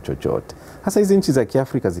haijafanywa kitu chochote. Hasa hizi nchi za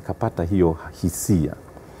Kiafrika zikapata hiyo hisia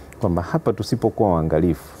kwamba hapa tusipokuwa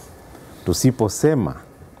waangalifu, tusiposema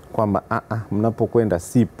kwamba mnapokwenda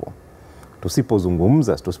sipo,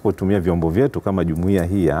 tusipozungumza, tusipotumia vyombo vyetu kama jumuiya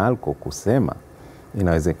hii ya Aalco kusema,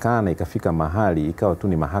 inawezekana ikafika mahali ikawa tu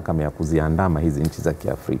ni mahakama ya kuziandama hizi nchi za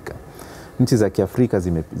Kiafrika. Nchi za Kiafrika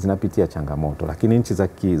zinapitia changamoto, lakini nchi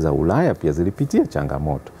za Ulaya pia zilipitia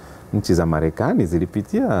changamoto. Nchi za Marekani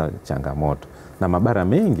zilipitia changamoto na mabara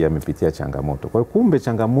mengi yamepitia changamoto. Kwa hiyo kumbe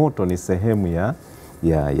changamoto ni sehemu ya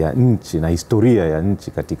nchi na historia ya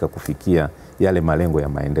nchi katika kufikia yale malengo ya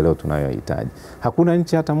maendeleo tunayohitaji. Hakuna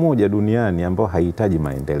nchi hata moja duniani ambayo haihitaji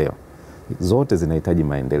maendeleo. Zote zinahitaji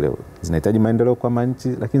maendeleo. Zinahitaji maendeleo kwa nchi,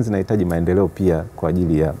 lakini zinahitaji maendeleo pia kwa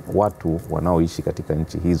ajili ya watu wanaoishi katika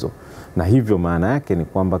nchi hizo. Na hivyo maana yake ni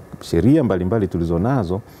kwamba sheria mbalimbali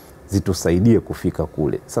tulizonazo zitusaidie kufika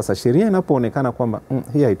kule. Sasa sheria inapoonekana kwamba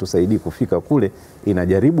hii haitusaidii kufika kule,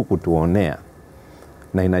 inajaribu kutuonea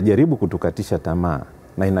na inajaribu kutukatisha tamaa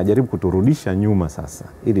na inajaribu kuturudisha nyuma sasa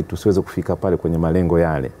ili tusiweze kufika pale kwenye malengo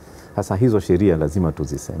yale. Sasa hizo sheria lazima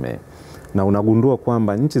tuzisemee. Na unagundua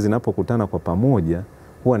kwamba nchi zinapokutana kwa pamoja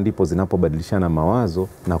huwa ndipo zinapobadilishana mawazo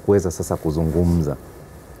na kuweza sasa kuzungumza.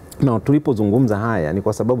 Na tulipozungumza haya ni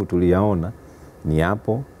kwa sababu tuliyaona ni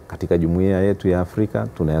hapo katika jumuiya yetu ya Afrika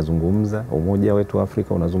tunayazungumza, umoja wetu wa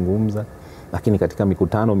Afrika unazungumza, lakini katika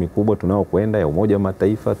mikutano mikubwa tunayokwenda ya Umoja wa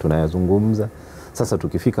Mataifa tunayazungumza. Sasa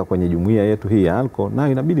tukifika kwenye jumuiya yetu hii ya Aalco, na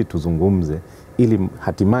inabidi tuzungumze ili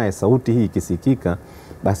hatimaye sauti hii ikisikika,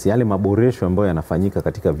 basi yale maboresho ambayo yanafanyika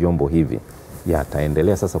katika vyombo hivi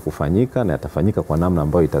yataendelea sasa kufanyika na yatafanyika kwa namna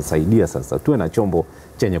ambayo itasaidia sasa tuwe na chombo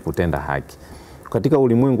chenye kutenda haki. Katika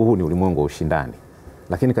ulimwengu huu ni ulimwengu wa ushindani,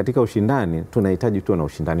 lakini katika ushindani tunahitaji tuwe na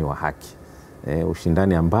ushindani wa haki.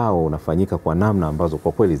 Ushindani ambao unafanyika kwa namna ambazo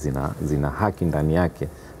kwa kweli zina haki ndani yake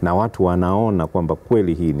na watu wanaona kwamba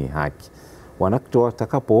kweli hii ni haki.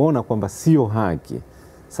 Watakapoona kwamba sio haki,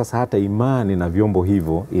 sasa hata imani na vyombo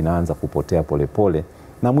hivyo inaanza kupotea polepole,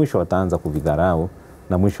 na mwisho wataanza kuvidharau,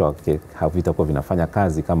 na mwisho wake havitakuwa vinafanya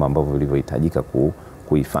kazi kama ambavyo vilivyohitajika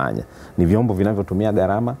kuifanya. Ni vyombo vinavyotumia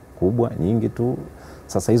gharama kubwa nyingi tu.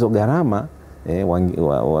 Sasa hizo gharama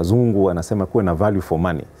wazungu wanasema kuwe na value for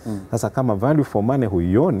money. Sasa kama value for money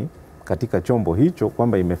huioni katika chombo hicho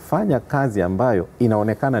kwamba imefanya kazi ambayo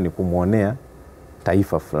inaonekana ni kumuonea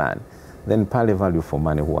taifa fulani, then pale value for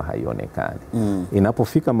money huwa haionekani.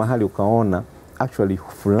 Inapofika mahali ukaona actually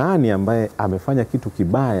fulani ambaye amefanya kitu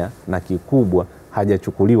kibaya na kikubwa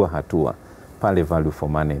hajachukuliwa hatua, pale value for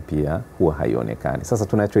money pia huwa haionekani. Sasa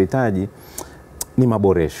tunachohitaji ni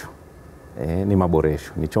maboresho. Ni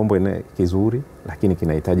maboresho. Ni chombo kizuri lakini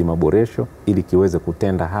kinahitaji maboresho ili kiweze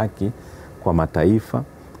kutenda haki kwa mataifa,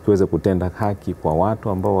 kiweze kutenda haki kwa watu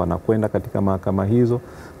ambao wanakwenda katika mahakama hizo,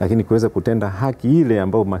 lakini kiweze kutenda haki ile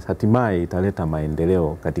ambayo hatimaye italeta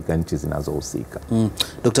maendeleo katika nchi zinazohusika.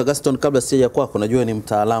 Dr. Gastorn, kabla sijaja kwako, najua ni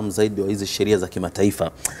mtaalamu zaidi wa hizi sheria za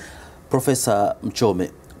kimataifa. Profesa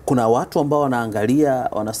Mchome, kuna watu ambao wanaangalia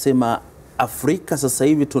wanasema Afrika sasa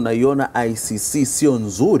hivi tunaiona ICC sio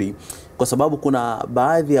nzuri kwa sababu kuna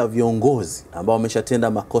baadhi ya viongozi ambao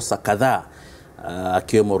wameshatenda makosa kadhaa,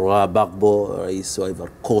 akiwemo Roa Bagbo, rais wa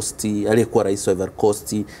Ivory Coast, aliyekuwa rais wa Ivory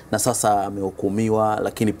Coast na sasa amehukumiwa,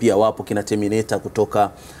 lakini pia wapo kina Terminator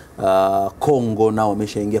kutoka Kongo nao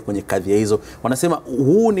wameshaingia kwenye kadhia hizo. Wanasema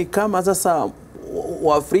huu ni kama sasa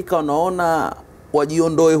Waafrika wanaona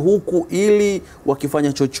wajiondoe huku ili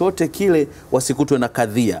wakifanya chochote kile wasikutwe na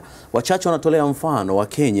kadhia. Wachache wanatolea mfano wa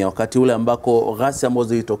Kenya wakati ule ambako ghasia ambazo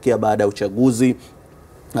zilitokea baada ya uchaguzi,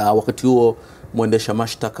 wakati huo mwendesha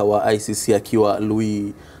mashtaka wa ICC akiwa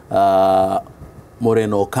Louis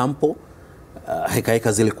Moreno Ocampo.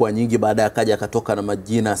 Heka zilikuwa nyingi, baada akaja akatoka na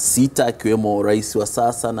majina 6 akiwemo rais wa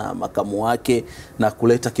sasa na makamu wake na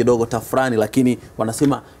kuleta kidogo tafrani, lakini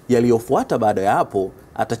wanasema yaliyofuata baada ya hapo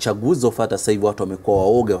hata chaguzi ufuata sasa hivi watu wamekuwa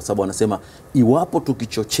waoga kwa sababu wanasema iwapo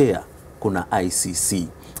tukichochea kuna ICC.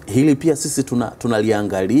 Hili pia sisi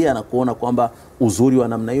tunaliangalia na kuona kwamba uzuri wa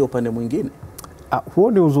namna hiyo upande mwingine.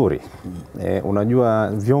 Huo ni uzuri. Unajua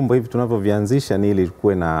vyombo hivi tunavyovianzisha ni ili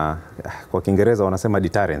kuwe na, kwa Kiingereza wanasema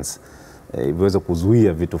deterrence, viweze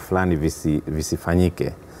kuzuia vitu fulani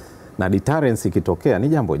visifanyike. Na deterrence ikitokea ni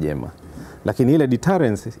jambo jema, lakini ile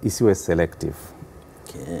deterrence isiwe selective.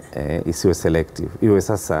 Isiwe selective. Iwe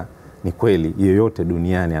sasa ni kweli yeyote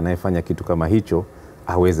duniani anayefanya kitu kama hicho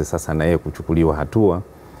aweze sasa na yeye kuchukuliwa hatua.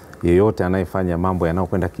 Yeyote anayefanya mambo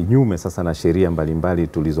yanayokwenda kinyume sasa na sheria mbalimbali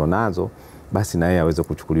tulizonazo, basi na yeye aweze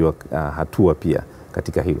kuchukuliwa hatua pia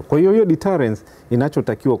katika hilo. Kwa hiyo deterrence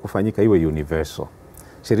inachotakiwa kufanyika iwe universal.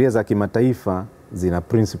 Sheria za kimataifa zina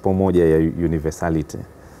principle moja ya universality.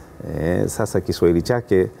 Sasa Kiswahili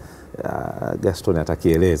chake Gastorn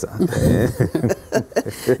atakieleza.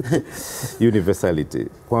 Universality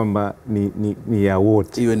kwamba ni ya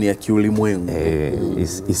wote, iwe ni ya kiulimwengu,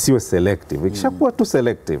 isiwe selective. Ikishakuwa tu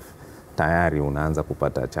selective tayari unaanza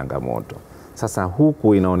kupata changamoto. Sasa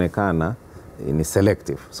huku inaonekana ni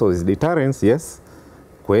selective, so deterrence yes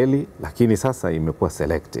kweli, lakini sasa imekuwa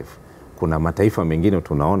selective. Kuna mataifa mengine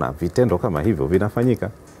tunaona vitendo kama hivyo vinafanyika,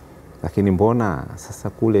 lakini mbona sasa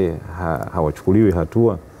kule hawachukuliwi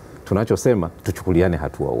hatua? Tunachosema tuchukuliane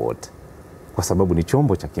hatua wote kwa sababu ni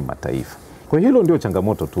chombo cha kimataifa. Kwa hilo ndio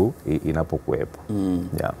changamoto tu inapokuwepo.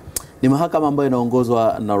 Yeah. Ni mahakama ambayo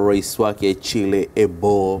inaongozwa na rais wake Chile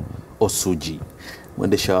Ebo Osuji.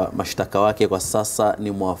 Mwendesha mashtaka wake kwa sasa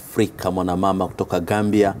ni Mwafrika mwanamama kutoka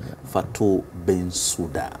Gambia, Fatou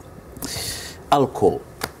Bensouda. Aalco,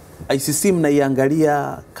 ICC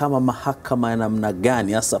mnaiangalia kama mahakama ya namna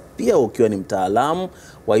gani, hasa pia ukiwa ni mtaalamu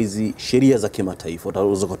wa hizi sheria za kimataifa?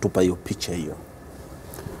 Utaweza kutupa hiyo picha hiyo?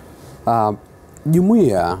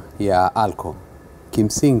 Jumuiya ya Aalco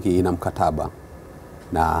kimsingi ina mkataba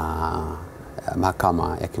na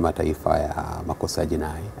mahakama ya kimataifa ya makosa ya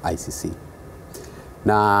jinai ICC,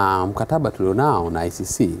 Na mkataba tulionao na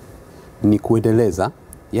ICC ni kuendeleza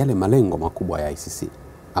yale malengo makubwa ya ICC,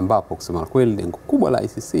 ambapo kusema kweli lengo kubwa la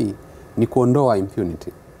ICC ni kuondoa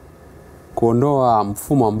impunity, kuondoa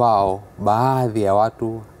mfumo ambao baadhi ya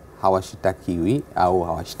watu hawashitakiwi au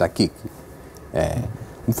hawashitakiki.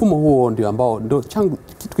 Mfumo huo ndio ambao ndio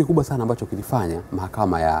kitu kikubwa sana ambacho kilifanya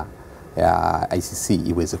mahakama ya ICC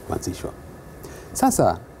iweze kuanzishwa.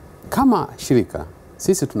 Sasa kama shirika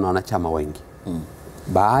sisi tuna wanachama wengi.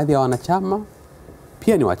 Baadhi ya wanachama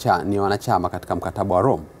pia ni wanachama katika mkataba wa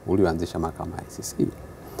Rome ulioanzisha mahakama ya ICC.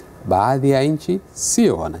 Baadhi ya nchi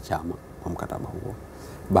sio wanachama wa mkataba huo.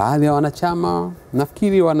 Baadhi ya wanachama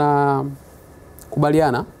nafikiri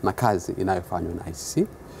wanakubaliana na kazi inayofanywa na ICC,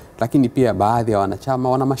 lakini pia baadhi ya wanachama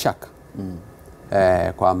wana mashaka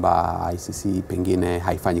kwamba ICC pengine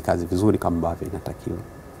haifanyi kazi vizuri kama ambavyo inatakiwa.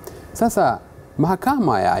 Sasa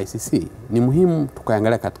mahakama ya ICC ni muhimu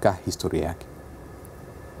tukaangalia katika historia yake.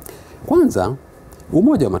 Kwanza,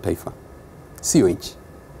 Umoja wa Mataifa sio nchi,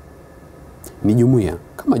 ni jumuiya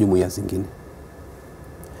kama jumuiya zingine,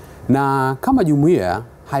 na kama jumuiya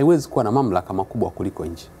haiwezi kuwa na mamlaka makubwa kuliko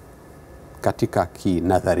nchi katika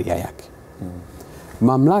kinadharia yake.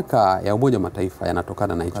 Mamlaka ya Umoja wa Mataifa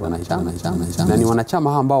yanatokana na nchi wanachama, na ni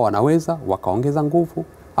wanachama hao ambao wanaweza wakaongeza nguvu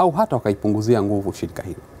au hata wakaipunguzia nguvu shirika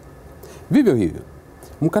hilo. Vivyo hivyo,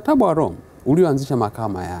 mkataba wa Rome ulioanzisha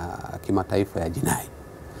mahakama ya kimataifa ya jinai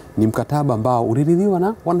ni mkataba ambao uliridhiwa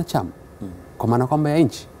na wanachama, kwa maana kwamba ya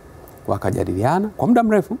nchi wakajadiliana kwa muda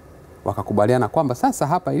mrefu, wakakubaliana kwamba sasa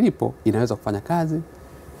hapa ilipo inaweza kufanya kazi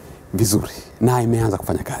vizuri, na imeanza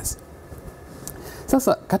kufanya kazi.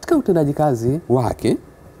 Sasa katika utendaji kazi wake,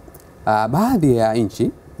 baadhi ya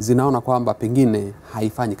nchi zinaona kwamba pengine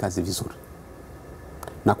haifanyi kazi vizuri,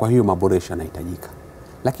 na kwa hiyo maboresho yanahitajika.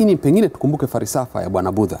 Lakini pengine tukumbuke falsafa ya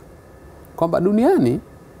Bwana Buddha kwamba duniani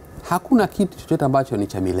hakuna kitu chochote ambacho ni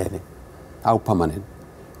cha milele au permanent.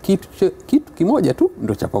 Kitu kimoja tu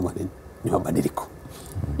ndio cha permanent, ni mabadiliko.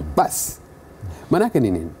 Basi maana yake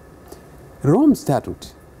ni nini? Rome Statute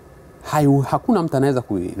hakuna mtu anaweza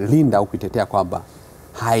kuilinda au kuitetea kwamba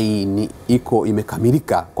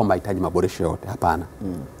imekamilika, kwamba hahitaji maboresho yote. Hapana.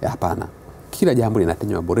 Hapana. Kila jambo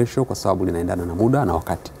linahitaji maboresho kwa sababu linaendana na muda na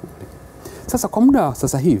wakati. Sasa kwa muda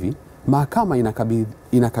sasa hivi mahakama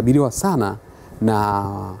inakabiliwa sana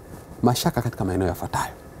na mashaka katika maeneo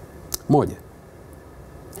yafuatayo. Moja,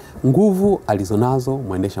 nguvu alizonazo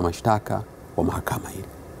mwendesha mashtaka wa mahakama hili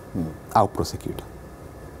au prosecutor.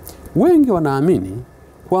 Wengi wanaamini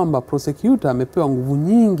kwamba prosecutor amepewa nguvu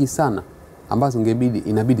nyingi sana ambazo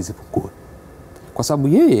inabidi zipungue, kwa sababu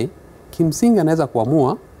yeye kimsingi anaweza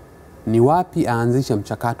kuamua ni wapi aanzishe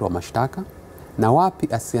mchakato wa mashtaka na wapi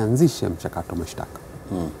asianzishe mchakato wa mashtaka.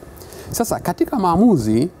 Sasa katika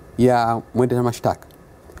maamuzi ya mwendesha mashtaka,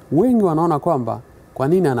 wengi wanaona kwamba kwa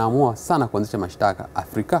nini anaamua sana kuanzisha mashtaka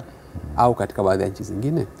Afrika au katika baadhi ya nchi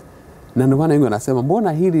zingine, na ndio maana wengi wanasema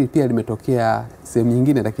mbona hili pia limetokea sehemu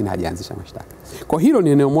nyingine lakini hajaanzisha mashtaka. Kwa hilo ni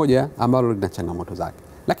eneo moja ambalo lina changamoto zake,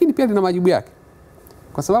 lakini pia lina majibu yake,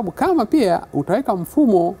 kwa sababu kama pia utaweka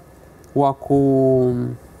mfumo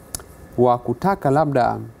wa kutaka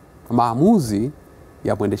labda maamuzi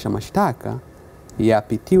ya mwendesha mashtaka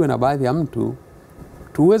yapitiwe na baadhi ya mtu,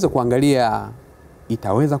 tuweze kuangalia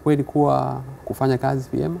itaweza kweli kufanya kazi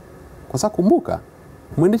vyema. Kwa sababu kumbuka,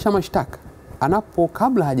 mwendesha mashtaka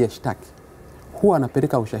kabla hajashtaki huwa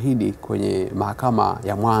anapeleka ushahidi kwenye mahakama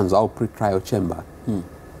ya mwanzo au pre-trial chamber,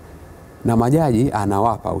 na majaji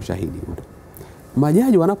anawapa ushahidi ule.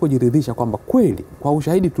 Majaji wanapojiridhisha kwamba kweli kwa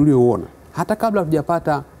ushahidi tulioona, hata kabla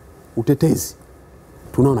hatujapata utetezi,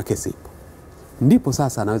 tunaona kesi ipo, ndipo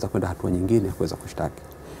sasa anaweza kwenda hatua nyingine ya kuweza kushtaki.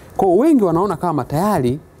 Kwa wengi wanaona kama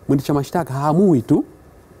tayari mwendesha mashtaka haamui tu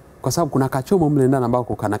kwa sababu kuna kachomo mle ndani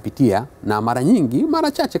ambako kanapitia, na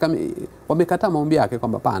mara chache wamekataa maombi yake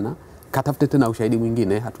kwamba pana katafute tena ushahidi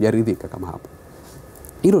mwingine, hatujaridhika kama hapo.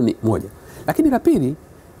 Hilo ni moja. Lakini la pili,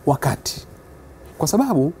 wakati. Kwa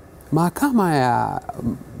sababu mahakama ya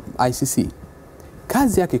ICC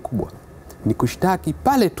kazi yake kubwa ni kushtaki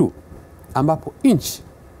pale tu ambapo nchi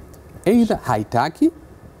either haitaki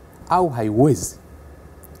au haiwezi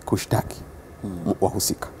kushtaki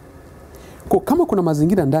wahusika. Kwa kama kuna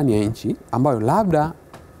mazingira ndani ya nchi ambayo labda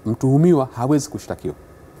mtuhumiwa hawezi kushtakiwa,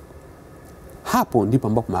 hapo ndipo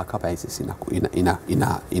ambapo mahakama ya ICC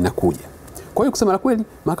inakuja. Kwa hiyo kusema la kweli,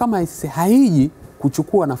 mahakama ya ICC haiji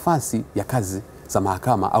kuchukua nafasi ya kazi za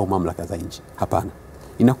mahakama au mamlaka za nchi. Hapana.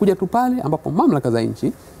 Inakuja tu pale ambapo mamlaka za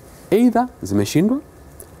nchi either zimeshindwa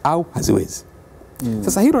au haziwezi.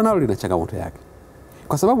 Sasa hilo nalo lina changamoto yake.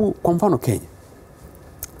 Kwa sababu kwa mfano Kenya,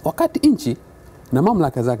 wakati nchi na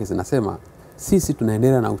mamlaka zake zinasema sisi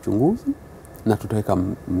tunaendelea na uchunguzi na tutaweka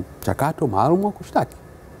mchakato maalum wa kushtaki.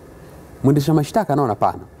 Mwendesha mashtaka anaona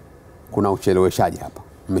pana, kuna ucheleweshaji hapa,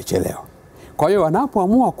 mmechelewa. Kwa hiyo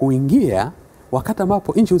anapoamua kuingia wakati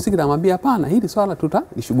ambapo nchi husika inamwambia hapana, hili swala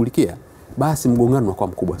tutalishughulikia, basi mgongano unakuwa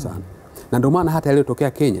mkubwa sana. Na ndio maana hata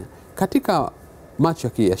yaliyotokea Kenya katika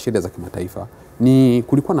macho ya sheria za kimataifa ni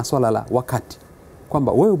kulikuwa na swala la wakati,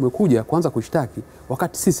 kwamba wewe umekuja kuanza kushtaki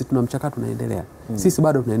wakati sisi tuna mchakato unaendelea. Sisi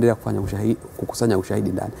bado tunaendelea kufanya ushahidi, kukusanya ushahidi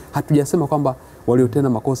ndani. Hatujasema kwamba waliotenda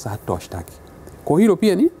makosa hatutawashtaki. Kwa hilo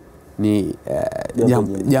pia ni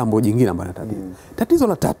jambo jingine ambalo tatizo. Tatizo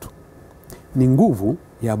la tatu ni nguvu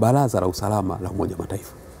ya Baraza la Usalama la Umoja wa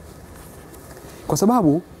Mataifa. Kwa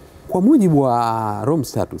sababu kwa mujibu wa Rome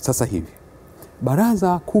Statute sasa hivi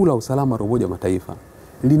Baraza Kuu la Usalama la Umoja wa Mataifa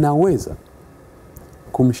linaweza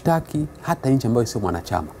kumshtaki hata nchi ambayo sio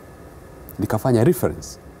mwanachama, likafanya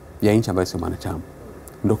reference ya nchi ambayo sio mwanachama.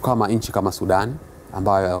 Ndio kama nchi kama Sudan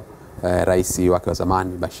ambayo rais wake wa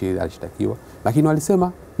zamani Bashir alishtakiwa, lakini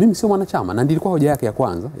walisema mimi sio mwanachama, na ndilikuwa hoja yake ya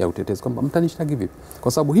kwanza ya utetezi kwamba mtanishtaki vipi?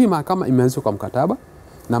 Kwa sababu hii mahakama imeanzishwa kwa mkataba,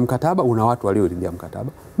 na mkataba una watu walioridhia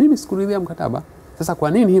mkataba. Mimi sikuridhia mkataba. Sasa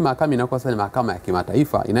kwa nini hii mahakama inakuwa sasa ni mahakama ya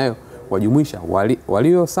kimataifa inayowajumuisha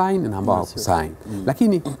walio sign na ambao hawakusign?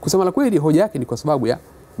 Lakini kusema la kweli hoja yake ni kwa sababu ya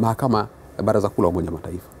mahakama ya Baraza Kuu la Umoja wa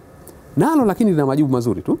Mataifa. Nalo lakini lina majibu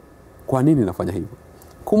mazuri tu. Kwa nini nafanya hivyo?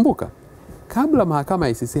 Kumbuka, kabla mahakama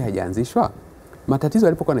ya ICC haijaanzishwa, matatizo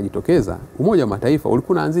yalipokuwa yanajitokeza, Umoja wa Mataifa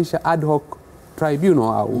ulikuwa unaanzisha ad hoc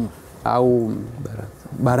tribunal au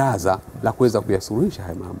baraza la kuweza kuyasuluhisha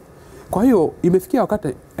haya mambo. Kwa hiyo imefikia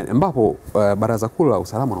wakati ambapo Baraza Kuu la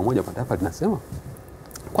Usalama wa Umoja wa Mataifa linasema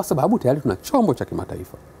kwa sababu tayari tuna chombo cha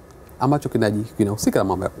kimataifa ambacho kinahusika na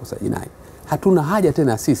mambo ya jinai, hatuna haja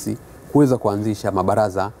tena sisi kuweza kuanzisha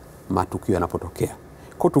mabaraza matukio yanapotokea.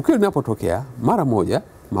 Kwa tukio linapotokea mara moja,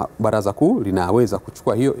 Baraza Kuu linaweza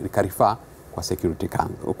kuchukua hiyo likarifaa kwa Security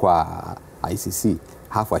Council, kwa ICC,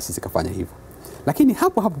 hapo ICC kafanya hivyo. Lakini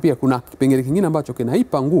hapo pia kuna kipengele kingine ambacho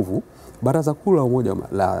kinaipa nguvu Baraza Kuu la Umoja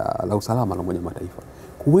la Usalama la Umoja wa Mataifa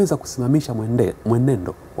kuweza kusimamisha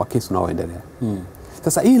mwenendo wa kesi unaoendelea.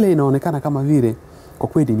 Sasa ile inaonekana kama vile kwa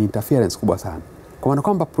kweli ni interference kubwa sana. Kwa maana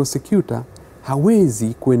kwamba prosecutor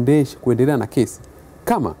hawezi kuendelea na kesi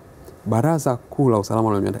kama Baraza Kuu la Usalama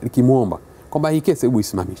la Umoja wa Mataifa likimuomba kwamba hii kesi hebu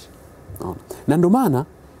isimamishe. Na ndio maana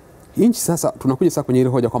nchi sasa tunakuja sasa kwenye ile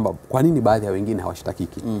hoja kwamba kwa nini baadhi ya wengine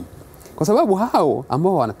hawashtakiki? Kwa sababu hao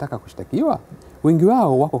ambao wanataka kushtakiwa wengi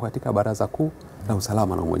wao wako katika Baraza Kuu la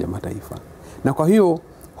Usalama la Umoja wa Mataifa. Na kwa hiyo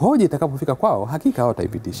hoja itakapofika kwao hakika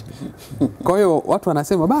hawataipitisha. Kwa hiyo watu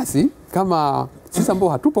wanasema basi kama sisi ambao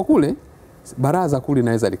hatupo kule, Baraza Kuu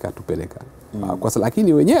linaweza likatupeleka.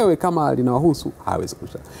 Lakini wenyewe kama linawahusu hawezi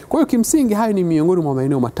kushtaki. Kwa hiyo kimsingi hayo ni miongoni mwa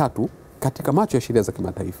maeneo matatu katika macho ya sheria za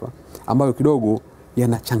kimataifa ambayo kidogo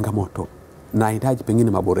yana changamoto na hitaji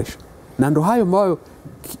pengine maboresho. Na ndo hayo ambayo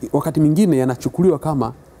wakati mwingine yanachukuliwa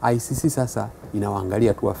kama ICC sasa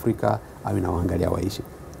inawaangalia tu Afrika au inawaangalia waishi.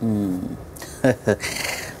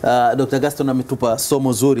 Dr. Gastorn ametupa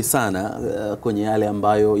somo zuri sana kwenye yale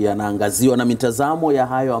ambayo yanaangaziwa na mitazamo ya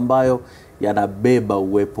hayo ambayo yanabeba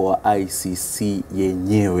uwepo wa ICC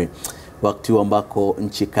yenyewe. Wakati ambako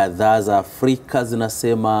nchi kadhaa za Afrika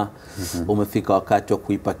zinasema umefika wakati wa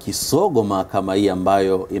kuipa kisogo mahakama hii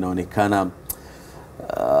ambayo inaonekana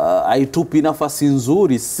haitupi nafasi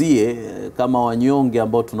nzuri sie kama wanyonge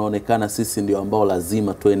ambao tunaonekana sisi ndio ambao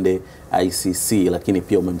lazima twende ICC. Lakini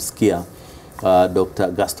pia umemsikia Dr.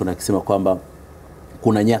 Gastorn akisema kwamba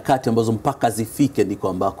kuna nyakati ambazo mpaka zifike ndiko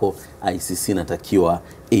ambako ICC natakiwa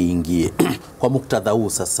iingie. Kwa muktadha huu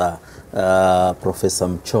sasa, Profesa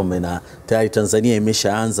Mchome, na tayari Tanzania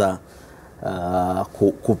imeshaanza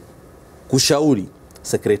kushauri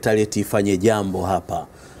sekretarieti ifanye jambo hapa,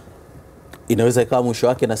 inaweza ikawa mwisho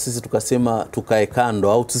wake na sisi tukasema tukae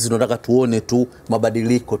kando, au sisi tunataka tuone tu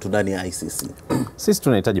mabadiliko tu ndani ya ICC? Sisi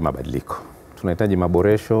tunahitaji mabadiliko, tunahitaji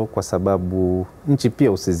maboresho, kwa sababu nchi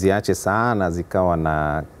pia usiziache sana zikawa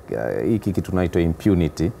na hiki kitu tunaitwa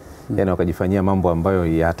impunity, yani wakajifanyia mambo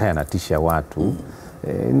ambayo hata yanatisha watu.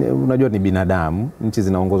 Unajua ni binadamu, nchi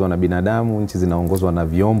zinaongozwa na binadamu, nchi zinaongozwa na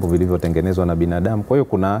vyombo vilivyotengenezwa na binadamu. Kwa hiyo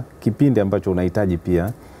kuna kipindi ambacho unahitaji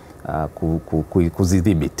pia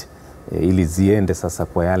kuzidhibiti ili ziende sasa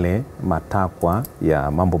kwa yale matakwa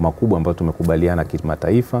ya mambo makubwa ambayo tumekubaliana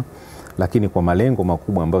kimataifa, lakini kwa malengo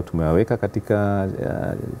makubwa ambayo tumeweka katika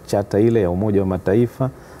chata ile ya Umoja wa Mataifa,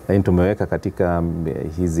 lakini tumeweka katika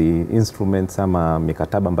hizi instruments ama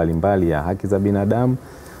mikataba mbalimbali ya haki za binadamu,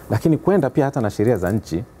 lakini kwenda pia hata na sheria za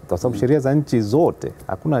nchi, kwa sababu sheria za nchi zote,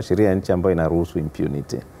 hakuna sheria ya nchi ambayo inaruhusu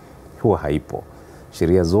impunity. Huwa haipo.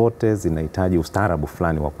 Sheria zote zinahitaji ustaarabu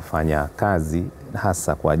fulani wa kufanya kazi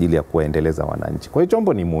hasa kwa ajili ya kuendeleza wananchi. Kwa hiyo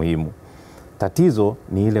chombo ni muhimu. Tatizo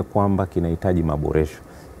ni ile kwamba kinahitaji maboresho.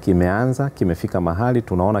 Kimeanza, kimefika mahali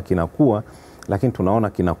tunaona kinakuwa, lakini tunaona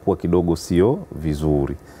kinakuwa kidogo sio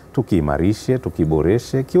vizuri. Tukiimarishe,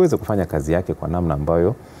 tukiboreshe, kiweze kufanya kazi yake kwa namna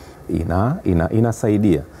ambayo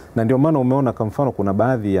inasaidia. Na ndio maana umeona kwa mfano kuna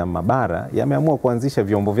baadhi ya mabara yameamua kuanzisha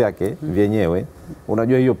vyombo vyake vyenyewe.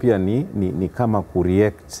 Unajua hiyo pia ni kama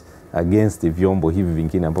kureact against vyombo hivi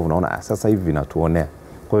vingine ambavyo unaona sasa hivi vinatuonea.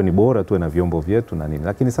 Kwa hiyo ni bora tuwe na vyombo vyetu na nini.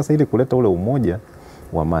 Lakini sasa ili kuleta ule umoja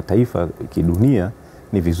wa mataifa kidunia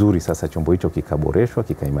ni vizuri sasa chombo hicho kikaboreshwa,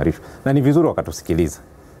 kikaimarishwa. Na ni vizuri wakatusikiliza.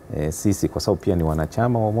 Sisi kwa sababu pia ni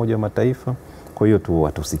wanachama wa Umoja wa Mataifa. Kwa hiyo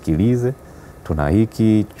watusikilize. Tuna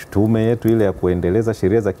hiki tume yetu ile ya kuendeleza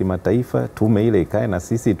sheria za kimataifa, tume ile ikae na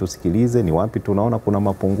sisi tusikilize ni wapi tunaona kuna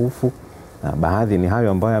mapungufu. Na baadhi ni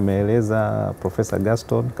hayo ambayo ameeleza Profesa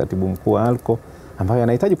Gastorn, Katibu Mkuu wa Aalco, ambayo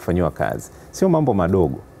yanahitaji kufanyiwa kazi. Sio mambo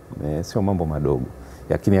madogo. Sio mambo madogo.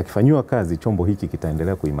 Lakini yakifanywa kazi chombo hiki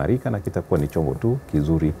kitaendelea kuimarika na kitakuwa ni chombo tu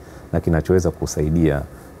kizuri na kinachoweza kusaidia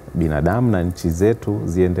binadamu na nchi zetu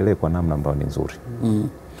ziendelee kwa namna ambayo ni nzuri.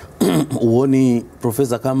 Uoni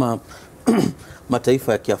Profesa kama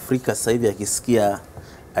mataifa ya Kiafrika sasa hivi yakisikia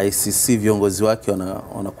ICC viongozi wake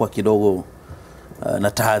wanakuwa kidogo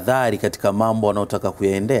na tahadhari katika mambo wanaotaka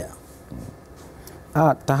kuyaendea?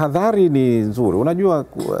 Tahadhari ni nzuri. Unajua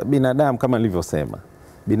binadamu kama nilivyosema,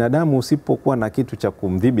 binadamu usipokuwa na kitu cha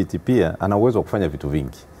kumdhibiti pia ana uwezo wa kufanya vitu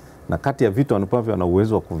vingi. Na kati ya vitu ambavyo ana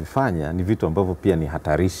uwezo wa kuvifanya ni vitu ambavyo pia ni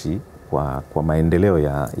hatarishi kwa maendeleo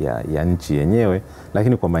ya nchi yenyewe,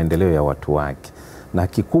 lakini kwa maendeleo ya watu wake. Na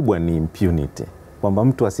kikubwa ni impunity, kwamba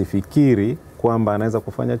mtu asifikiri kwamba anaweza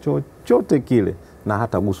kufanya chochote kile na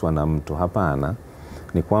hataguswa na mtu. Hapana,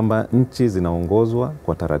 ni kwamba nchi zinaongozwa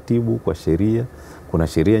kwa taratibu, kwa sheria. Kuna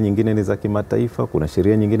sheria nyingine ni za kimataifa, kuna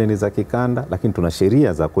sheria nyingine ni za kikanda, lakini tuna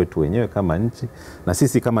sheria za kwetu wenyewe kama nchi. Na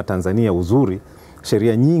sisi kama Tanzania uzuri,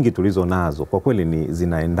 sheria nyingi tulizo nazo kwa kweli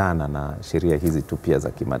zinaendana na sheria hizi tu pia za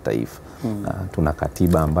kimataifa. Tuna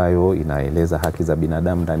katiba ambayo inaeleza haki za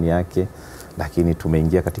binadamu ndani yake, lakini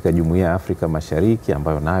tumeingia katika Jumuiya ya Afrika Mashariki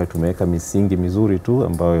ambayo nayo tumeweka misingi mizuri tu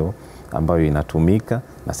ambayo inatumika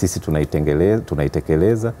na sisi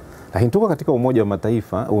tunaitekeleza. Lakini tuko katika Umoja wa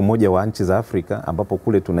Mataifa, Umoja wa Nchi za Afrika, ambapo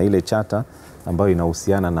kule tuna ile chata ambayo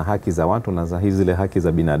inahusiana na haki za watu na zile haki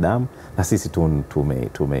za binadamu, na sisi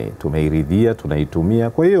tumeiridhia, tunaitumia.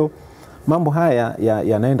 Kwa hiyo mambo haya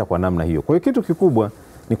yanaenda kwa namna hiyo. Kwa hiyo kitu kikubwa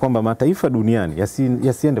ni kwamba mataifa duniani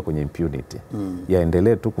yasiende kwenye impunity.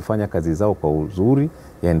 Yaendelee tu kufanya kazi zao kwa uzuri,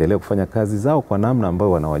 yaendelee kufanya kazi zao kwa namna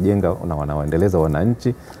ambayo wanawajenga na wanawaendeleza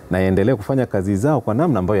wananchi, na yaendelee kufanya kazi zao kwa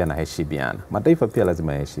namna ambayo yanaheshimiana. Mataifa pia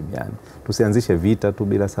lazima yaheshimiane. Tusianzishe vita tu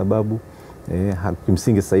bila sababu.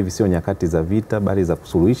 Kimsingi sasa hivi sio nyakati za vita, bali za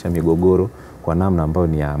kusuluhisha migogoro kwa namna ambayo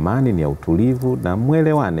ni ya amani, ni ya utulivu na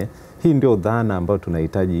mwelewane. Hii ndio dhana ambayo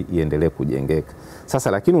tunahitaji iendelee kujengeka.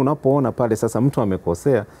 Sasa lakini unapoona pale sasa mtu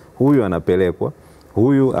amekosea, huyu anapelekwa,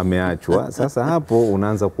 huyu ameachwa, sasa hapo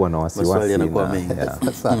unaanza kuwa na wasiwasi. Maswali yanakuwa mengi.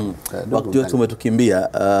 Wakati wetu umetukimbia.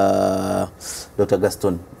 Dr.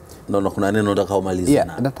 Gastorn, naona kuna neno nataka umalize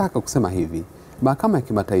na. Nataka kusema hivi. Mahakama ya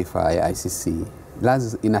Kimataifa ya ICC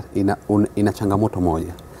ina changamoto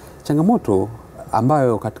moja. Changamoto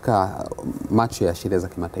ambayo katika macho ya sheria za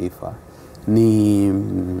kimataifa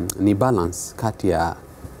ni balance kati ya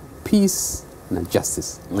peace na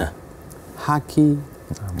justice. Haki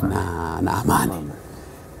na amani.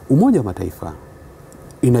 Umoja wa Mataifa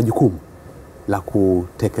ina jukumu la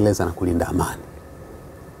kutekeleza na kulinda amani.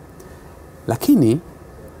 Lakini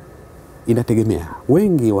inategemea.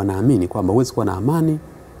 Wengi wanaamini kwamba huwezi kuwa na amani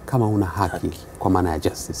kama una haki kwa maana ya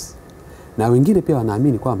justice. Na wengine pia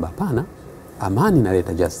wanaamini kwamba hapana, amani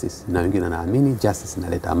inaleta justice, na wengine wanaamini justice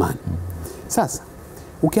inaleta amani. Sasa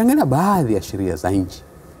ukiangalia baadhi ya sheria za nchi,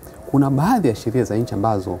 kuna baadhi ya sheria za nchi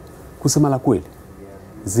ambazo kusema la kweli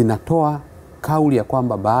zinatoa kauli ya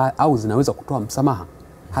kwamba au zinaweza kutoa msamaha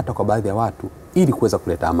hata kwa baadhi ya watu ili kuweza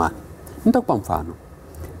kuleta amani. Nitakupa mfano.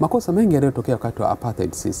 Makosa mengi yaliyotokea wakati wa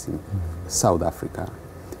apartheid system South Africa,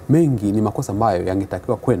 mengi ni makosa ambayo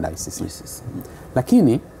yangetakiwa kwenda ICC.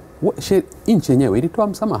 Lakini nchi yenyewe ilitoa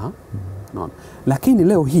msamaha. Lakini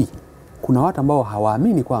leo hii kuna watu ambao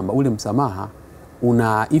hawaamini kwamba ule msamaha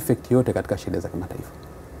una effect yote katika sheria za kimataifa.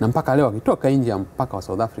 Na mpaka leo wakitoka nje ya mpaka wa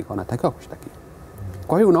South Africa wanatakiwa kushtakiwa.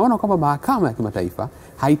 Kwa hiyo unaona kwamba mahakama ya kimataifa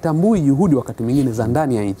haitambui juhudi wakati mwingine za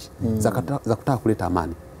ndani ya nchi za kutaka kuleta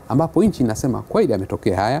amani. Ambapo nchi inasema kweli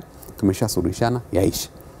yametokea haya, tumeshasuluhishana, yaisha.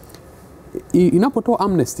 Inapotoa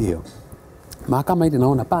amnesty hiyo, mahakama ile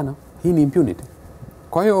naona pana, hii ni impunity.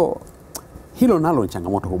 Kwa hiyo hilo nalo ni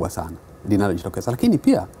changamoto kubwa sana linalojitokeza. Lakini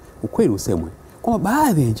pia ukweli usemwe, kwamba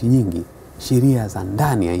baadhi ya nchi nyingi sheria za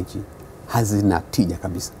ndani ya nchi hazina tija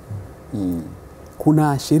kabisa.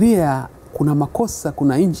 Kuna sheria, kuna makosa,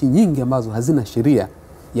 kuna nchi nyingi ambazo hazina sheria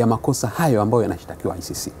ya makosa hayo ambayo yanashtakiwa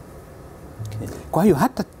ICC. Kwa hiyo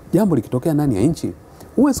hata jambo likitokea ndani ya nchi,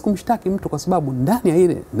 huwezi kumshtaki mtu kwa sababu ndani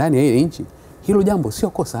ya ile nchi hilo jambo sio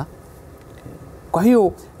kosa. Kwa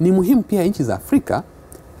hiyo ni muhimu pia nchi za Afrika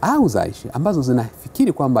au za Asia ambazo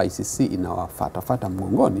zinafikiri kwamba ICC inawafuata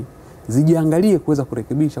mgongoni, zijiangalie kuweza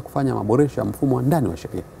kurekebisha, kufanya maboresho ya mfumo wa ndani wa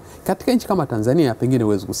sheria. Katika nchi kama Tanzania pengine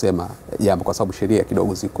huwezi kusema jambo kwa sababu sheria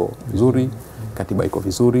kidogo ziko nzuri, katiba iko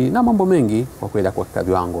vizuri na mambo mengi kwa kweli kwa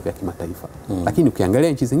viwango vya kimataifa. Lakini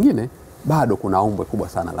ukiangalia nchi zingine bado kuna ombwe kubwa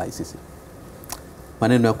sana la ICC.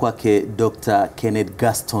 Maneno ya kwake Dr.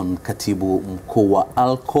 Gastorn, Katibu Mkuu wa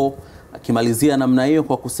Aalco, akimalizia namna hiyo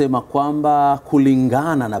kwa kusema kwamba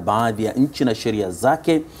kulingana na baadhi ya nchi na sheria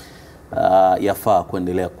zake yafaa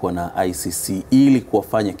kuendelea kuwa na ICC ili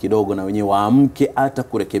kuwafanya kidogo na wenyewe waamke hata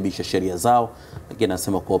kurekebisha sheria zao. Lakini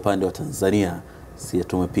nasema kwa upande wa Tanzania sisi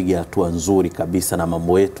tumepiga hatua nzuri kabisa na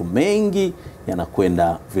mambo yetu mengi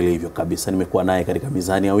yanakwenda vilivyo kabisa. Nimekuwa naye katika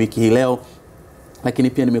Mizani ya wiki hii leo, lakini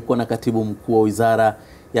pia nimekuwa na Katibu Mkuu wa Wizara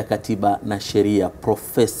ya Katiba na Sheria,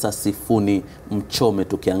 Profesa Sifuni Mchome,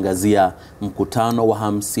 tukiangazia mkutano wa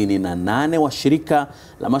 58 wa Shirika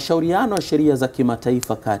la Mashauriano ya Sheria za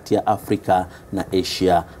Kimataifa kati ya Afrika na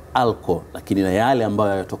Asia, Aalco, lakini na yale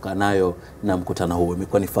ambayo yatoka nayo na mkutano huu.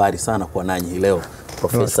 Imekuwa ni fahari sana kuwa nanyi hii leo,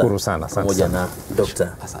 Profesa, pamoja na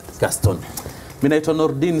Dokta Gastorn. Mimi naitwa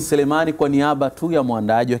Nordin Selemani, kwa niaba tu ya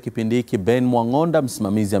mwandaji wa kipindi hiki Ben Mwangonda,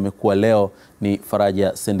 msimamizi amekuwa leo ni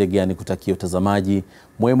Faraja Sendegiani. Kutakia utazamaji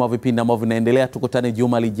mwema wa vipindi ambavyo vinaendelea. Tukutane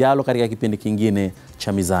juma lijalo katika kipindi kingine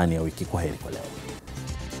cha Mizani ya Wiki. Kwaheri kwa leo.